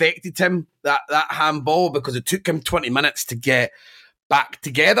really affected him, that handball, because it took him 20 minutes to get back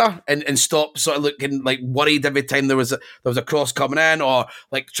together and stop sort of looking like worried every time there was a cross coming in, or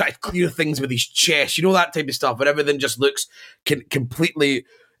like try to clear things with his chest, that type of stuff, where everything just looks completely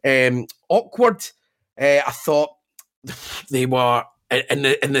awkward. I thought they were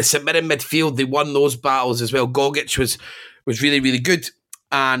in the St Mirren midfield, they won those battles as well. Gogic was really, really good,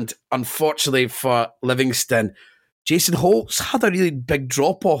 and unfortunately for Livingston, Jason Holtz had a really big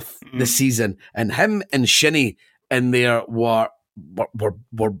drop off this season, and him and Shinnie in there were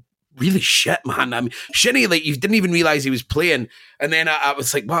really shit, man. I mean, Shinnie, like, you didn't even realise he was playing, and then I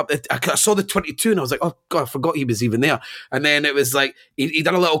was like, wow, I saw the 22 and I was like, oh God, I forgot he was even there. And then it was like he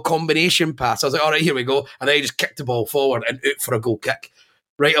done a little combination pass. I was like, all right, here we go, and then he just kicked the ball forward and out for a goal kick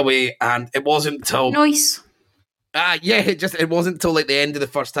right away. And it wasn't until nice. It wasn't until like the end of the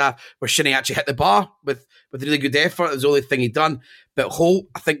first half where Shinnie actually hit the bar with really good effort. It was the only thing he'd done. But Holt,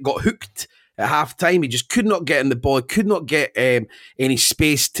 I think, got hooked at half time. He just could not get in the ball, could not get any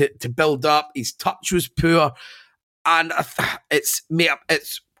space to build up. His touch was poor, and it's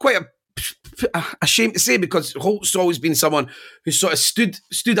quite a shame to say, because Holt's always been someone who sort of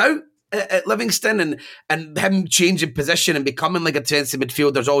stood out at Livingston, and him changing position and becoming like a defensive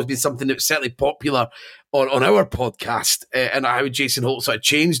midfielder has always been something that's certainly popular on our podcast, and how Jason Holt sort of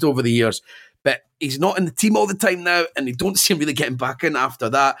changed over the years. But he's not in the team all the time now, and they don't see him really getting back in after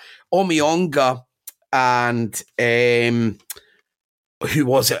that. Omiyonga and who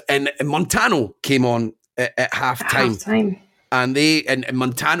was it? And Montano came on at half time. And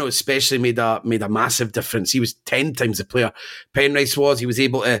Montano especially made a massive difference. He was 10 times the player Penrice was. He was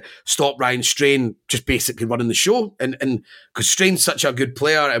able to stop Ryan Strain just basically running the show. And because Strain's such a good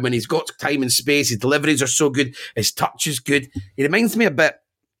player, and when he's got time and space, his deliveries are so good, his touch is good. He reminds me a bit,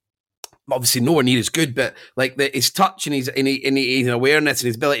 obviously nowhere near as good, but like his touch and his awareness and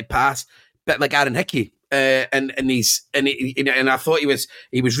his ability to pass, bit like Aaron Hickey. And I thought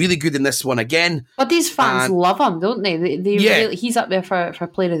he was really good in this one again. But these fans love him, don't they? Really, he's up there for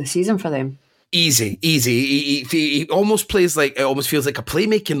player of the season for them. Easy. He almost plays like, it almost feels like a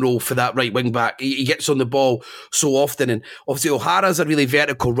playmaking role for that right wing back. He gets on the ball so often, and obviously O'Hara's a really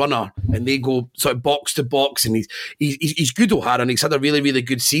vertical runner, and they go sort of box to box, and he's good, O'Hara, and he's had a really, really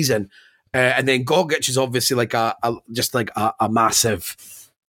good season. And then Gogic is obviously like a massive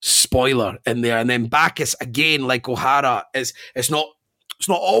spoiler in there, and then Bacchus again, like O'Hara, it's not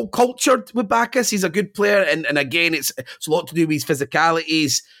all cultured with Bacchus. He's a good player, and again, it's a lot to do with his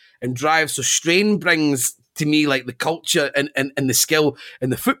physicalities and drive. So Strain brings to me like the culture and the skill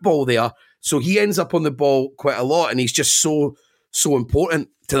and the football there So he ends up on the ball quite a lot, and he's just so important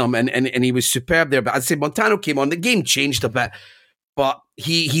to them, and he was superb there. But I'd say Montano came on, the game changed a bit, but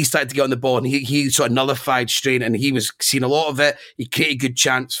he started to get on the ball, and he sort of nullified Strain, and he was seeing a lot of it. He created good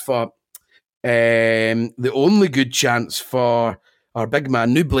chance for the only good chance for our big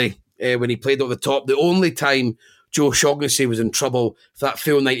man Nubly when he played over the top. The only time Joe Shaughnessy was in trouble for that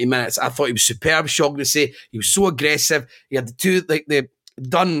full 90 minutes. I thought he was superb, Shaughnessy. He was so aggressive. He had the two, like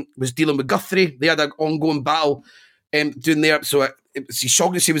Dunn was dealing with Guthrie. They had an ongoing battle doing there. So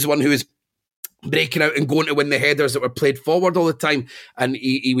Shaughnessy was the one who was breaking out and going to win the headers that were played forward all the time. And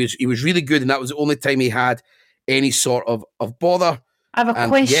he was really good, and that was the only time he had any sort of bother. I have a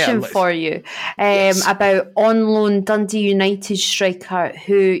question for you about on loan Dundee United striker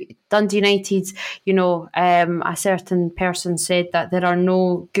who Dundee United, a certain person said that there are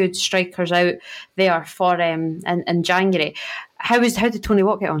no good strikers out there for in January. How did Tony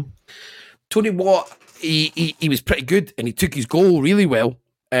Watt get on? Tony Watt, he was pretty good, and he took his goal really well.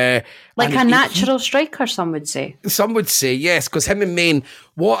 Like a natural striker, some would say. Some would say, yes, because him and Main,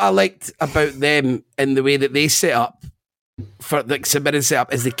 what I liked about them in the way that they set up, for the submitted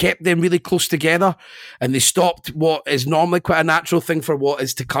setup, is they kept them really close together, and they stopped what is normally quite a natural thing for Watt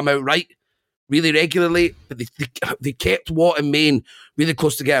is to come out right really regularly, but they kept Watt and Main really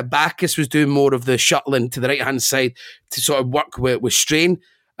close together. Bacchus was doing more of the shuttling to the right hand side to sort of work with Strain,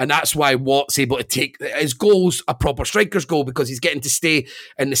 and that's why Watt's able to take his goals a proper striker's goal, because he's getting to stay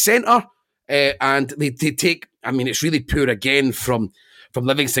in the centre, and they take, I mean, it's really poor again from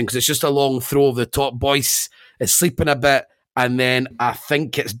Livingston, because it's just a long throw of the top. Boyce is sleeping a bit, and then I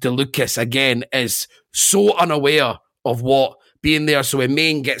think it's DeLucas again is so unaware of Watt being there. So when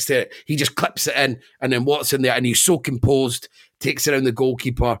Main gets to it, he just clips it in, and then Watt's in there, and he's so composed, takes it around the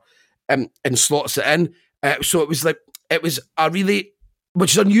goalkeeper and slots it in. So it was a really,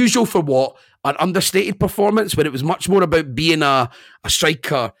 which is unusual for Watt, an understated performance, but it was much more about being a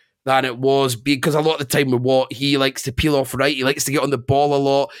striker than it was, because a lot of the time with Watt, he likes to peel off right, he likes to get on the ball a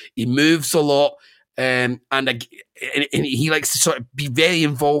lot, he moves a lot, and he likes to sort of be very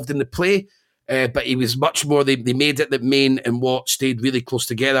involved in the play, but he was much more, they made it that Main and Watt stayed really close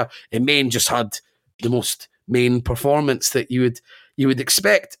together, and Main just had the most Main performance that you would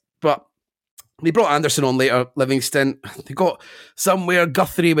expect. But they brought Anderson on later, Livingston. They got somewhere.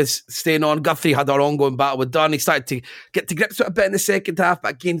 Guthrie was staying on. Guthrie had our ongoing battle with Dunn. He started to get to grips with it a bit in the second half,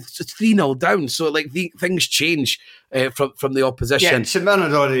 but again, it's 3-0 down. So, like, things change from the opposition. Yeah, St Mirren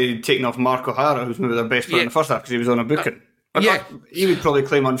had already taken off Mark O'Hara, who's maybe their best player in the first half, because he was on a booking. He would probably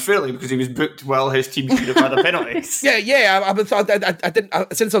claim unfairly because he was booked while his team could have had a penalty. I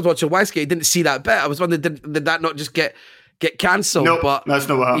didn't. Since I was watching Westgate, I didn't see that bit. I was wondering, did that not just get cancelled? No, but that's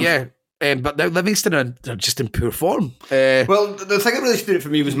not what happened. Yeah. But now Livingston are just in poor form. Well, the thing that really stood out for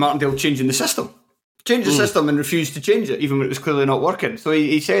me was Martindale changing the system. Changed the system and refused to change it, even when it was clearly not working. So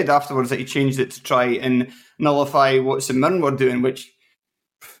he said afterwards that he changed it to try and nullify what St Mirren were doing, which,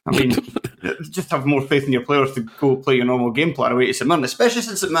 I mean, just have more faith in your players to go play your normal game plan away to St Mirren, especially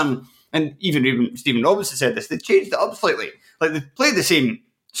since St Mirren, and even Stephen Robinson said this, they changed it up slightly. Like, they played the same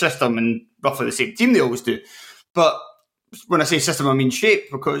system and roughly the same team they always do. But when I say system, I mean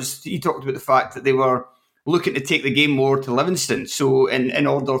shape, because he talked about the fact that they were looking to take the game more to Livingston. So in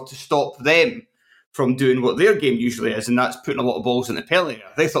order to stop them from doing what their game usually is, and that's putting a lot of balls in the penalty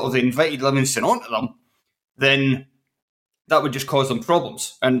area, they thought if they invited Livingston onto them, then that would just cause them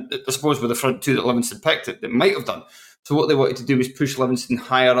problems. And I suppose with the front two that Livingston picked, it might have done. So what they wanted to do was push Livingston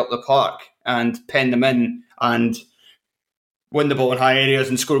higher up the park and pen them in and win the ball in high areas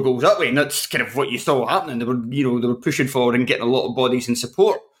and score goals that way. And that's kind of what you saw happening. They were pushing forward and getting a lot of bodies and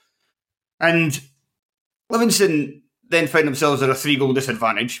support. And Livingston then found themselves at a 3-goal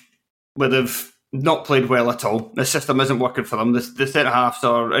disadvantage, where they've not played well at all. The system isn't working for them. The centre-halves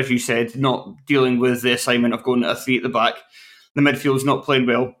are, as you said, not dealing with the assignment of going at a 3 at the back. The midfield's not playing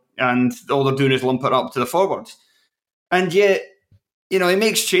well, and all they're doing is lump it up to the forwards. And yet, he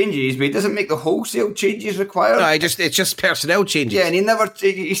makes changes, but he doesn't make the wholesale changes required. No, it's just personnel changes. Yeah, and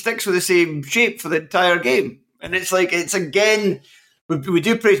he sticks with the same shape for the entire game. And it's again, we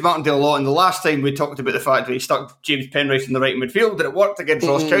do praise Martindale a lot, and the last time we talked about the fact that he stuck James Penrice in the right midfield, and it worked against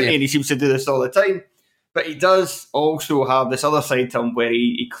Ross County, and he seems to do this all the time. But he does also have this other side to him where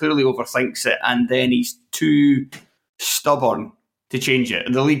he clearly overthinks it, and then he's too stubborn to change it.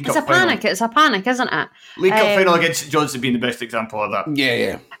 And the League Cup final, it's a panic, isn't it? League Cup final against St Johnstone being the best example of that.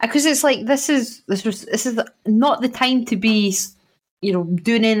 Yeah. Because it's like this is not the time to be,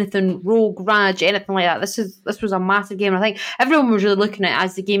 doing anything rogue, rage, anything like that. This was a massive game. I think everyone was really looking at it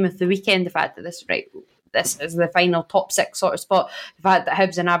as the game of the weekend. The fact that this is the final top 6 sort of spot. The fact that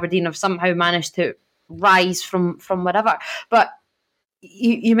Hibs and Aberdeen have somehow managed to rise from whatever. But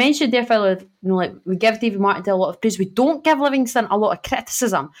you mentioned there, fella, like we give David Martindale a lot of praise. We don't give Livingston a lot of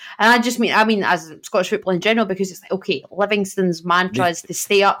criticism, and I mean as Scottish football in general, because it's like, okay, Livingston's mantra is to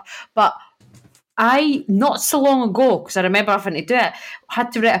stay up, but I, not so long ago, because I remember having to do it,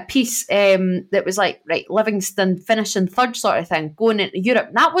 had to write a piece that was like, right, Livingston finishing third sort of thing, going into Europe.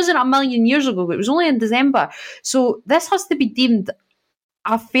 And that wasn't a million years ago. It was only in December. So this has to be deemed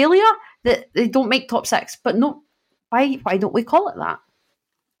a failure that they don't make top 6. But no, why don't we call it that?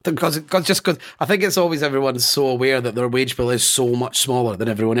 Because I think it's always everyone's so aware that their wage bill is so much smaller than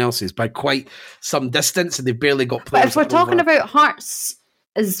everyone else's by quite some distance, and they've barely got players. But if we're talking about Hearts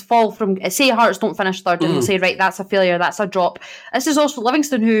is fall from, say Hearts don't finish third and we'll say, right, that's a failure, that's a drop. This is also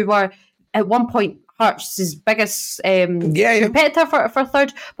Livingston, who were at one point Hearts' biggest competitor for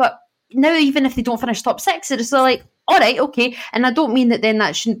third, but now even if they don't finish top 6, it's still like, all right, okay. And I don't mean that then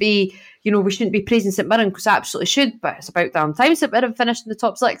that shouldn't be, we shouldn't be praising St Mirren, because I absolutely should, but it's about damn time St Mirren finished in the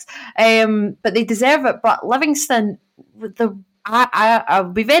top 6. But they deserve it. But Livingston, I'll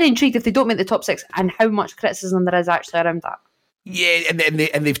be very intrigued if they don't make the top 6 and how much criticism there is actually around that. Yeah,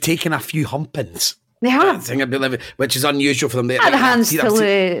 and they've taken a few humpings. They have, which is unusual for them. The hands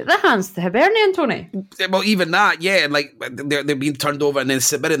to Hibernian, Tony. Well, even that, yeah, like they're being turned over, and then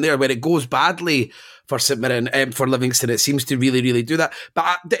St Mirren there, where it goes badly for St Mirren, for Livingston, it seems to really, really do that.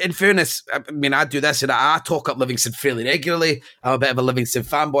 But in fairness, I mean, I do this, and I talk up Livingston fairly regularly. I'm a bit of a Livingston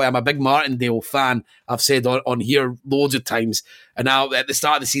fanboy. I'm a big Martindale fan. I've said on here loads of times. And now at the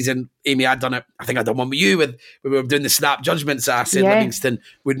start of the season, Amy, I done one with you when we were doing the snap judgments. I said Livingston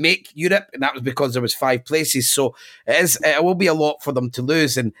would make Europe, and that was because there was 5 places. So it will be a lot for them to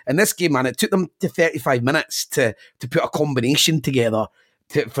lose. And in this game, man, it took them to 35 minutes to put a combination together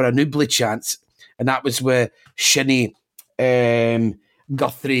for a Newbley chance. And that was with Shinnie,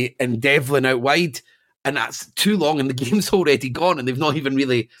 Guthrie and Devlin out wide. And that's too long, and the game's already gone, and they've not even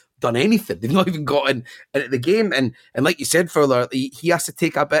really done anything. They've not even gotten into the game. And like you said, Fowler, he has to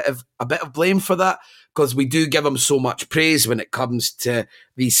take a bit of blame for that, because we do give him so much praise when it comes to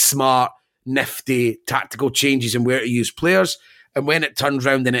these smart, nifty tactical changes and where to use players. And when it turns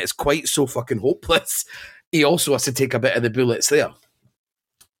round and it's quite so fucking hopeless, he also has to take a bit of the bullets there.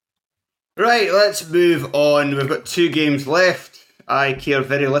 Right, let's move on. We've got 2 games left. I care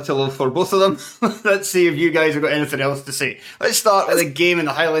very little for both of them. Let's see if you guys have got anything else to say. Let's start with the game in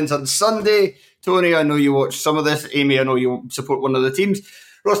the Highlands on Sunday. Tony, I know you watched some of this. Amy, I know you support one of the teams.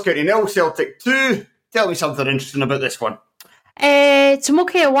 Ross County 0, Celtic 2. Tell me something interesting about this one.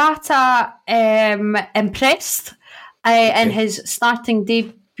 Tomoki Iwata impressed in his starting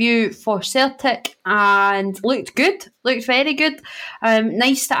debut for Celtic, and looked very good.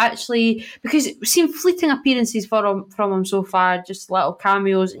 Nice to actually, because we've seen fleeting appearances from him so far, just little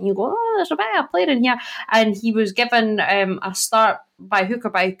cameos, and you go, oh, there's a bit of a player in here, and he was given a start by hook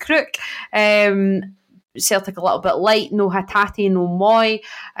or by crook. Celtic a little bit light, no Hatate, no Moy,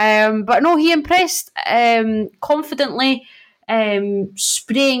 but no, he impressed confidently.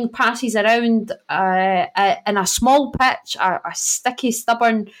 Spraying passes around in a small pitch, a sticky,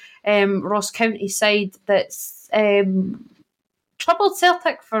 stubborn Ross County side that's troubled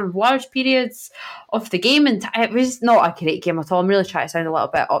Celtic for large periods of the game, and it was not a great game at all. I'm really trying to sound a little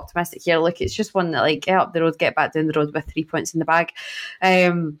bit optimistic here. Look, it's just one that, like, get up the road, get back down the road with 3 points in the bag.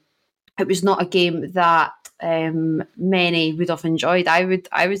 It was not a game that many would have enjoyed, I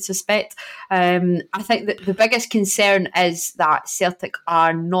would suspect. I think that the biggest concern is that Celtic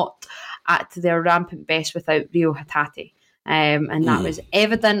are not at their rampant best without Rio Hatate. And that was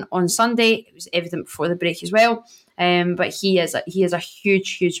evident on Sunday. It was evident before the break as well. But he is a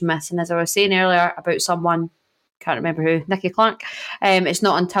huge miss. And as I was saying earlier about someone, can't remember who, Nicky Clark, it's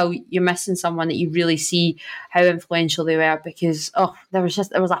not until you're missing someone that you really see how influential they were, because there was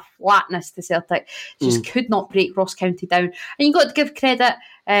a flatness to Celtic. Just could not break Ross County down. And you got to give credit,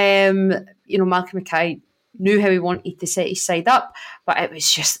 Malcolm Mackay knew how he wanted to set his side up, but it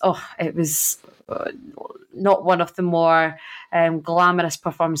was just not one of the more glamorous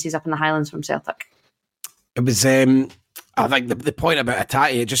performances up in the Highlands from Celtic. It was I think the point about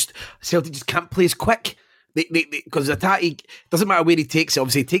Hatate, Celtic just can't play as quick. Because Hatate, doesn't matter where he takes it,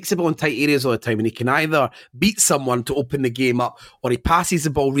 obviously he takes the ball in tight areas all the time, and he can either beat someone to open the game up, or he passes the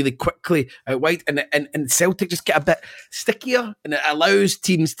ball really quickly out wide, and Celtic just get a bit stickier, and it allows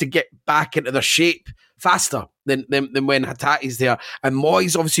teams to get back into their shape faster than when Hatate's there. And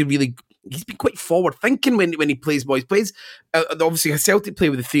Moy's obviously he's been quite forward thinking when he plays. Moy's plays obviously Celtic play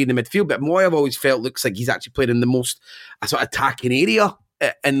with the 3 in the midfield, but Moy, I've always felt, looks like he's actually played in the most sort of attacking area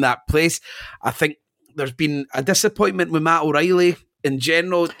in that place. I think there's been a disappointment with Matt O'Reilly in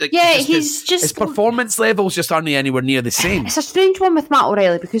general. Like, his performance levels just aren't anywhere near the same. It's a strange one with Matt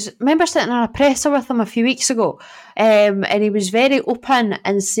O'Reilly, because I remember sitting in a presser with him a few weeks ago, and he was very open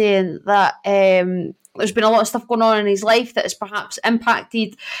and saying that there's been a lot of stuff going on in his life that has perhaps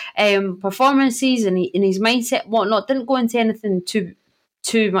impacted performances and his mindset and whatnot. Didn't go into anything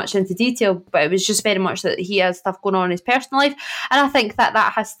too much into detail, but it was just very much that he has stuff going on in his personal life, and I think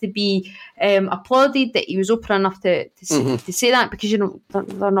that has to be applauded, that he was open enough to say that, because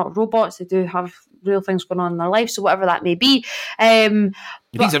they're not robots, they do have real things going on in their life, so whatever that may be.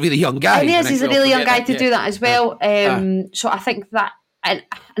 He's a really young guy. He's a really young guy to do that as well. So I think that, and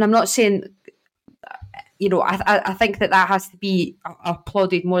I'm not saying, I think that has to be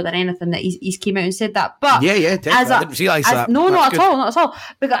applauded more than anything, that he's came out and said that. But definitely. I didn't realise that. No, not at all.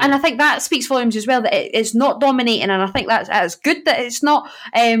 And I think that speaks volumes as well, that it's not dominating, and I think that's good that it's not.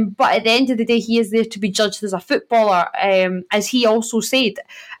 But at the end of the day, he is there to be judged as a footballer, as he also said.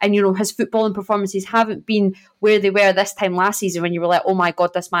 And his footballing performances haven't been where they were this time last season, when you were like, oh my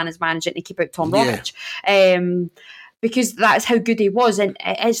God, this man is managing to keep out Tom Rogic. Because that's how good he was, and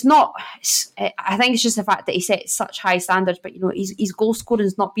it's not. I think it's just the fact that he set such high standards, but his goal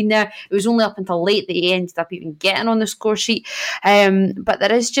scoring's not been there. It was only up until late that he ended up even getting on the score sheet. But there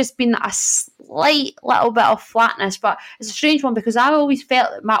has just been a slight little bit of flatness. But it's a strange one, because I always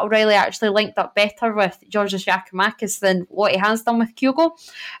felt that Matt O'Reilly actually linked up better with Georgios Giakoumakis than what he has done with Kyogo.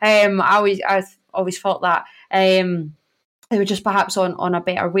 I always thought that. They were just perhaps on a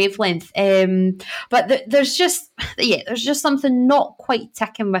better wavelength, but there's just something not quite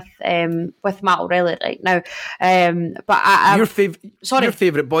ticking with Matt O'Reilly right now. But your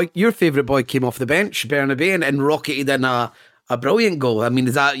favourite boy came off the bench, Bernabé, and rocketed in a brilliant goal. I mean,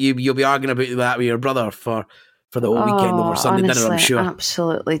 is that you'll be arguing about that with your brother for the whole weekend over Sunday honestly, dinner, I'm sure.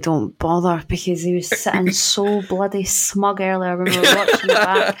 Absolutely don't bother, because he was sitting so bloody smug earlier when we were watching it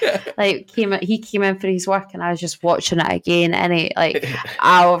back. Like, he came in for his work, and I was just watching it again, and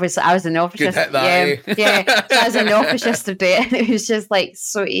I was in the office yesterday. So I was in the office yesterday, and it was just like,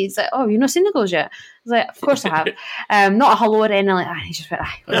 so he's like, oh, you've not seen the goals yet? I was like, of course I have. Not a hello or anything like that. He just went,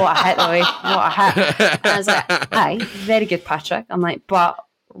 what a hit, Louis, what a hit. And I was like, aye, very good, Patrick. I'm like, but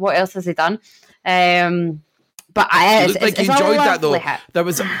what else has he done? But it looked like he enjoyed that, though.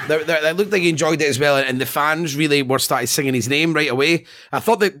 It looked like he enjoyed it as well, and the fans really were started singing his name right away. I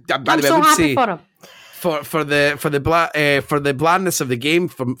thought that. I'm so happy for him. For the blandness of the game,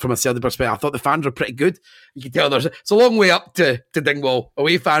 from a Celtic perspective, I thought the fans were pretty good. You can tell it's a long way up to Dingwall.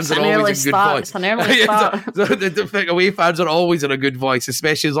 Away fans are always in good voice. It's an early start. So the away fans are always in a good voice,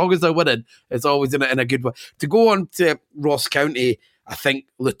 especially as long as they're winning. It's always in a good voice. To go on to Ross County, I think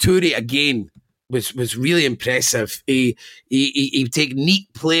Laturi again was really impressive. He take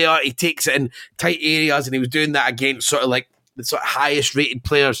neat player, he takes it in tight areas, and he was doing that against sort of like the sort of highest rated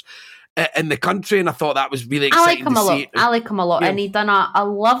players in the country, and I thought that was really exciting to see. I like him a lot, and he'd done a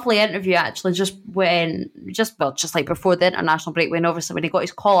lovely interview actually just like before the international break, when obviously when he got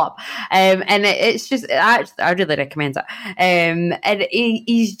his call up, and it's just I really recommend it, and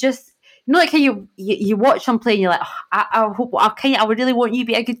he's just. Like how you watch him play and you're like, I would really want you to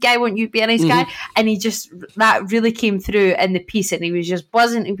be a good guy, want you to be a nice guy, and that really came through in the piece, and he was just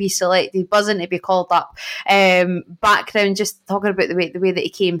buzzing to be selected, buzzing to be called up. Background, just talking about the way that he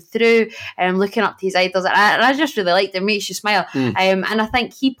came through, looking up to his idols, and I just really liked it. It makes you smile, and I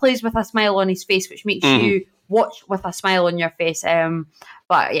think he plays with a smile on his face, which makes you watch with a smile on your face.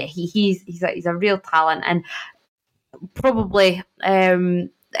 But yeah, he's a real talent, and probably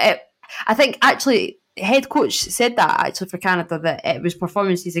I think actually head coach said that actually for Canada, that it was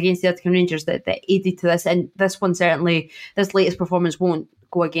performances against the Celtic and Rangers that aided to this, and this one certainly, this latest performance won't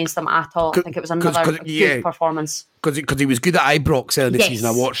go against them at all. I think it was another good performance. Because he was good at Ibrox early in the season.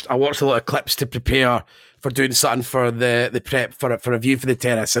 I watched a lot of clips to prepare for doing something for the prep for a view for the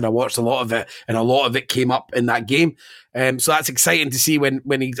terrace, and I watched a lot of it, and a lot of it came up in that game. So that's exciting to see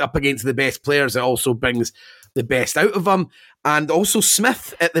when he's up against the best players. It also brings the best out of him. And also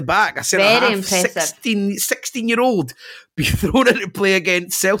Smith at the back, a centre-half, 16-year-old, be thrown into play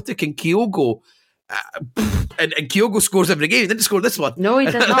against Celtic and Kyogo. And Kyogo scores every game. He didn't score this one. No, he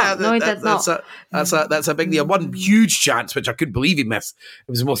did not. That's a big deal. One huge chance, which I couldn't believe he missed.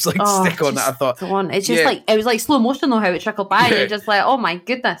 It was almost like stick on that, I thought. It's just like, it was like slow motion though, how it trickled by. You're just like, oh my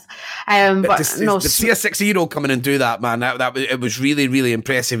goodness. But to see a 16-year-old come in and do that, man, it was really, really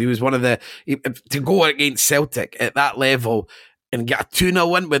impressive. He was one of to go against Celtic at that level and get a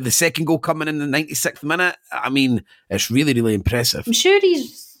 2-0 win with the second goal coming in the 96th minute. I mean, it's really, really impressive. I'm sure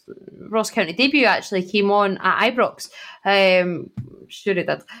he's Ross County debut actually came on at Ibrox. Sure he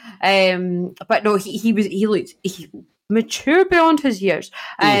did. But no, he looked mature beyond his years.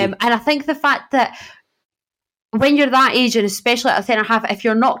 And I think the fact that when you're that age, and especially at a centre half, if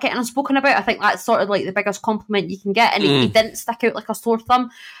you're not getting unspoken about, I think that's sort of like the biggest compliment you can get. And he didn't stick out like a sore thumb,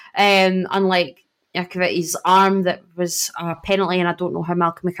 unlike Jakubowski's arm that was a penalty, and I don't know how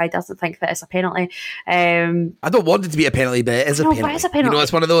Malcolm Mackay doesn't think that it's a penalty. I don't want it to be a penalty, but it is a penalty. But it's a penalty. You know,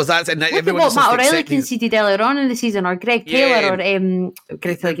 it's one of those. That's and look at what Matt O'Reilly conceded earlier on in the season, or Greg Taylor, or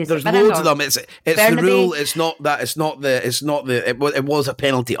Greg Taylor. There's loads of them. It's the rule. It's not that. It's not the. It was a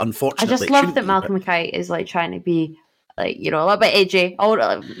penalty. Unfortunately, I just love that Malcolm Mackay is like trying to be, like, you know, a little bit edgy,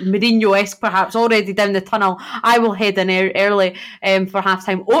 Mourinho-esque perhaps, already down the tunnel. I will head in early for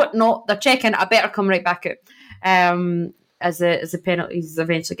half-time. Oh, no, they're checking. I better come right back out. As the penalty's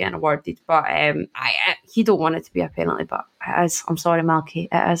eventually getting awarded. But he don't want it to be a penalty, but it is. I'm sorry, Malky,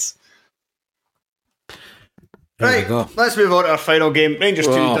 it is. Right, let's move on to our final game. Rangers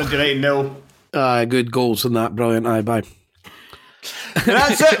 2, Dundee United 0. Good goals in that. Brilliant. Bye. And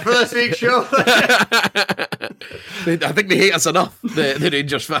that's it for this week's show. I think they hate us enough, the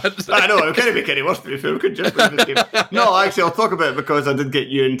Rangers fans. I know, it couldn't make any worse, to be fair. We could just win this game. No, actually, I'll talk about it because I did get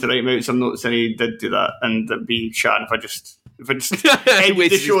Ewan to write me out some notes, and he did do that, and it'd be shattered if I just end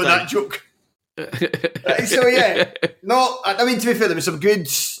the show on that joke. So, yeah. No, I mean, to be fair, there was some good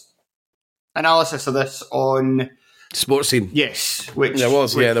analysis of this on Sports Scene. Yes, which there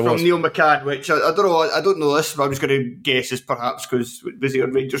was from Neil McCann, which I don't know this, but I was going to guess is perhaps because it was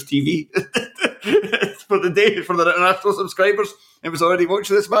on Rangers TV for the day for the international subscribers. It was already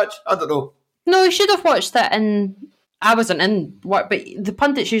watching this match. I don't know. No, you should have watched it in. I wasn't in work, but the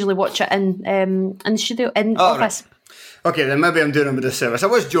pundits usually watch it in the studio in office. Right. Okay, then maybe I'm doing him a disservice. I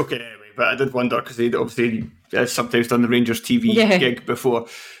was joking anyway, but I did wonder because he'd obviously sometimes done the Rangers TV gig before.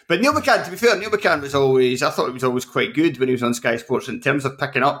 But Neil McCann, to be fair, Neil McCann I thought he was always quite good when he was on Sky Sports in terms of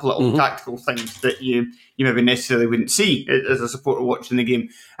picking up little tactical things that you maybe necessarily wouldn't see as a supporter watching the game.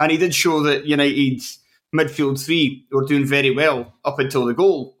 And he did show that United's midfield three were doing very well up until the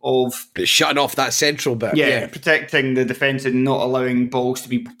goal of shutting off that central bit. Yeah, protecting the defence and not allowing balls to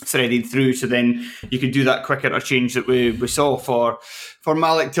be threaded through, so then you could do that quick interchange that we saw for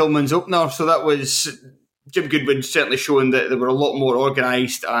Malik Tillman's opener. So that was Jim Goodwin certainly showing that they were a lot more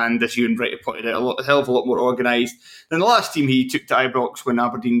organised, and as Ewan Wright pointed out, a hell of a lot more organised than the last team he took to Ibrox when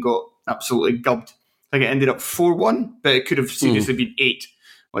Aberdeen got absolutely gubbed. I think it ended up 4-1, but it could have seriously been 8.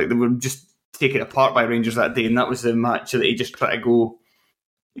 Like, they were just taken apart by Rangers that day, and that was the match that he just tried to go.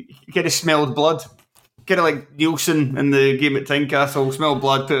 He kind of smelled blood. Kind of like Nielsen in the game at Tynecastle, smelled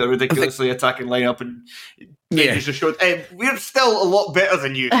blood, put a ridiculously attacking lineup, and just showed, we're still a lot better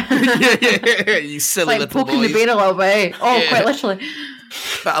than you. You silly like little poking boys. the bear a little bit. Quite literally.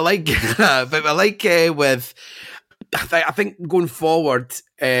 But I like with. I think going forward,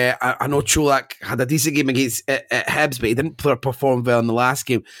 I know Cholak had a decent game against Hibs, but he didn't perform well in the last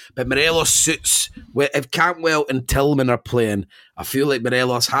game. But Morelos suits. If Cantwell and Tillman are playing, I feel like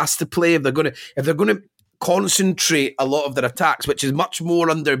Morelos has to play if they're going to concentrate a lot of their attacks, which is much more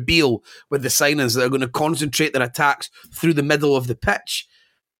under Beale with the signings. They're going to concentrate their attacks through the middle of the pitch.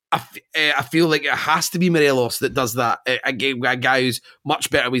 I feel like it has to be Morelos that does that. A guy who's much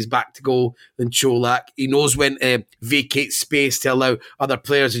better with his back to goal than Cholak. He knows when to vacate space to allow other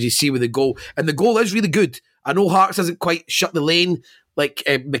players, as you see with the goal. And the goal is really good. I know Hearts hasn't quite shut the lane like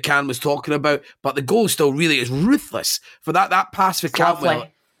McCann was talking about, but the goal still really is ruthless. For that pass for Cantwell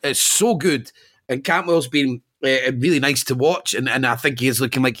is so good. And Cantwell's been really nice to watch. And I think he is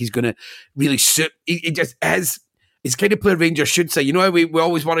looking like he's going to really suit. He just has... He's the kind of player Rangers should say. You know how we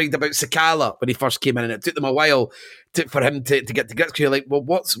always worried about Sakala when he first came in, and it took them a while for him to get to grips. You're like, well,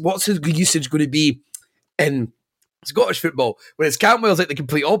 what's his usage going to be in Scottish football? Whereas Cantwell's like the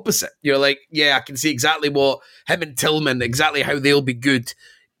complete opposite. You're like, yeah, I can see exactly what him and Tillman, exactly how they'll be good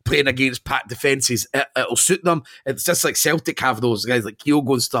playing against packed defences. It'll suit them. It's just like Celtic have those guys like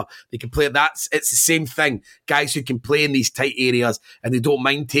Kyogo and stuff. They can play it's the same thing. Guys who can play in these tight areas and they don't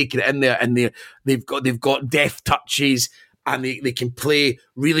mind taking it in there, and they've got deft touches, and they can play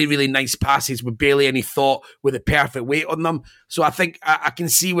really, really nice passes with barely any thought, with a perfect weight on them. So I think I can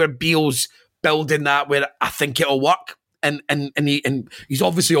see where Beale's building that, where I think it'll work. And he's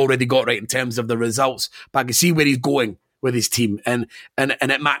obviously already got right in terms of the results, but I can see where he's going with his team, and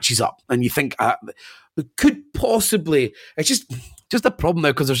it matches up, and you think it could possibly. It's just a problem now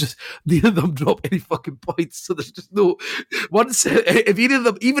because there's just neither of them drop any fucking points, so there's just no. Once if either of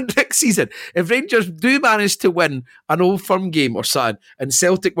them, even next season, if Rangers do manage to win an Old Firm game or something, and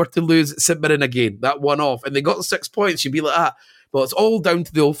Celtic were to lose at St Mirren again, that one off, and they got 6 points, you'd be like, Well, it's all down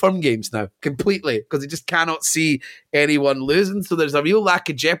to the Old Firm games now, completely, because they just cannot see anyone losing. So there's a real lack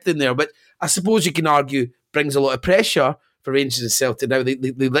of depth in there. But I suppose you can argue brings a lot of pressure for Rangers and Celtic now. They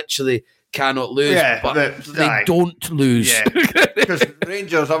literally cannot lose, but they don't lose. Yeah, because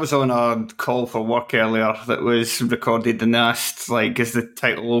Rangers, I was on a call for work earlier that was recorded and asked, like, is the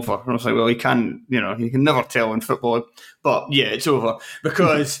title over? And I was like, well, you can never tell in football, but yeah, it's over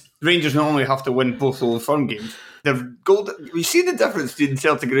because Rangers not only have to win both Old Firm games, their goal. We see the difference between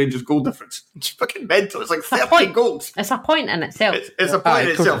Celtic and Rangers goal difference. It's fucking mental. It's like 30 goals. It's a point in itself. It's a point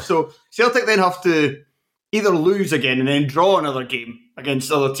in itself. So Celtic then have to either lose again and then draw another game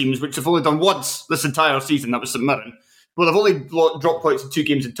against other teams, which they've only done once this entire season. That was St Mirren. Well, they've only dropped points in 2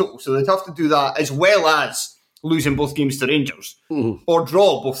 games in total, so they'd have to do that as well as losing both games to Rangers or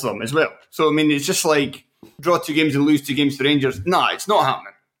draw both of them as well. So, I mean, it's just like draw 2 games and lose 2 games to Rangers. Nah, it's not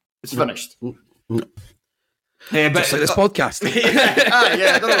happening. It's finished. But just like this podcast.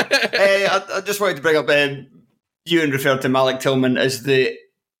 I don't know. I just wanted to bring up Ewan referred to Malik Tillman as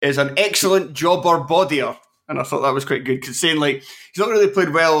an excellent jobber bodyer. And I thought that was quite good because saying like he's not really played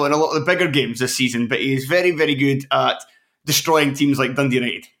well in a lot of the bigger games this season, but he's very, very good at destroying teams like Dundee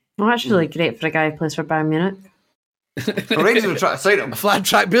United. Well, that's really great for a guy who plays for Bayern Munich. Well, Rangers are trying to sign him. A flat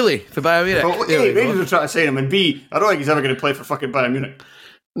track bully for Bayern Munich. Well, A, Rangers are trying to sign him, and B, I don't think he's ever going to play for fucking Bayern Munich.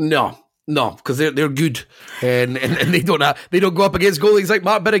 No, because they're good, and they don't go up against goalies like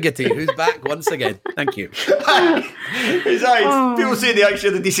Mark Birighitti, who's back once again. Thank you. His eyes. People say they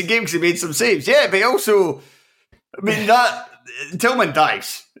actually had a decent game because he made some saves. Yeah, but also, I mean that Tillman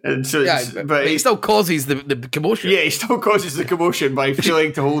dies, and so but he still causes the commotion. Yeah, he still causes the commotion by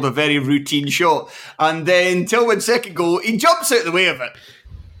failing to hold a very routine shot, and then Tillman's second goal, he jumps out of the way of it.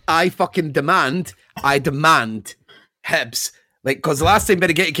 I demand Hibs. Like, because the last time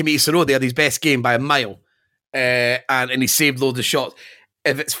Birighitti came to Eastern Road, they had his best game by a mile, and he saved loads of shots.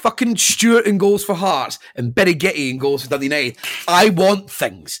 If it's fucking Stewart in goals for Hearts and Birighitti in goals for Dundee United, I want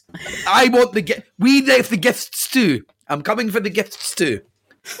things. I want we have the gifts too. I'm coming for the gifts too.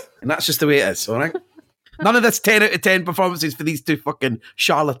 And that's just the way it is, all right? None of this 10 out of 10 performances for these 2 fucking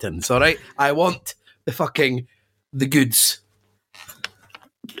charlatans, all right? I want the goods.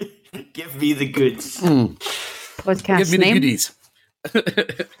 Give me the goods. Podcast give me name. the goodies.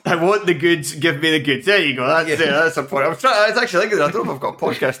 I want the goods, give me the goods. There you go. That's a point. I was actually thinking, I don't know if I've got a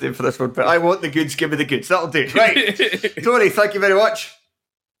podcast name for this one, but I want the goods, give me the goods. That'll do. Right. Tony, thank you very much.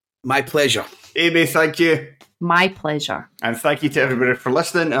 My pleasure. Amy, thank you. My pleasure. And thank you to everybody for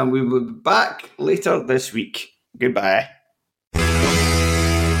listening, and we will be back later this week. Goodbye.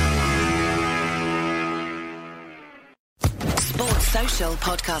 Sports Social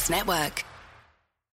Podcast Network.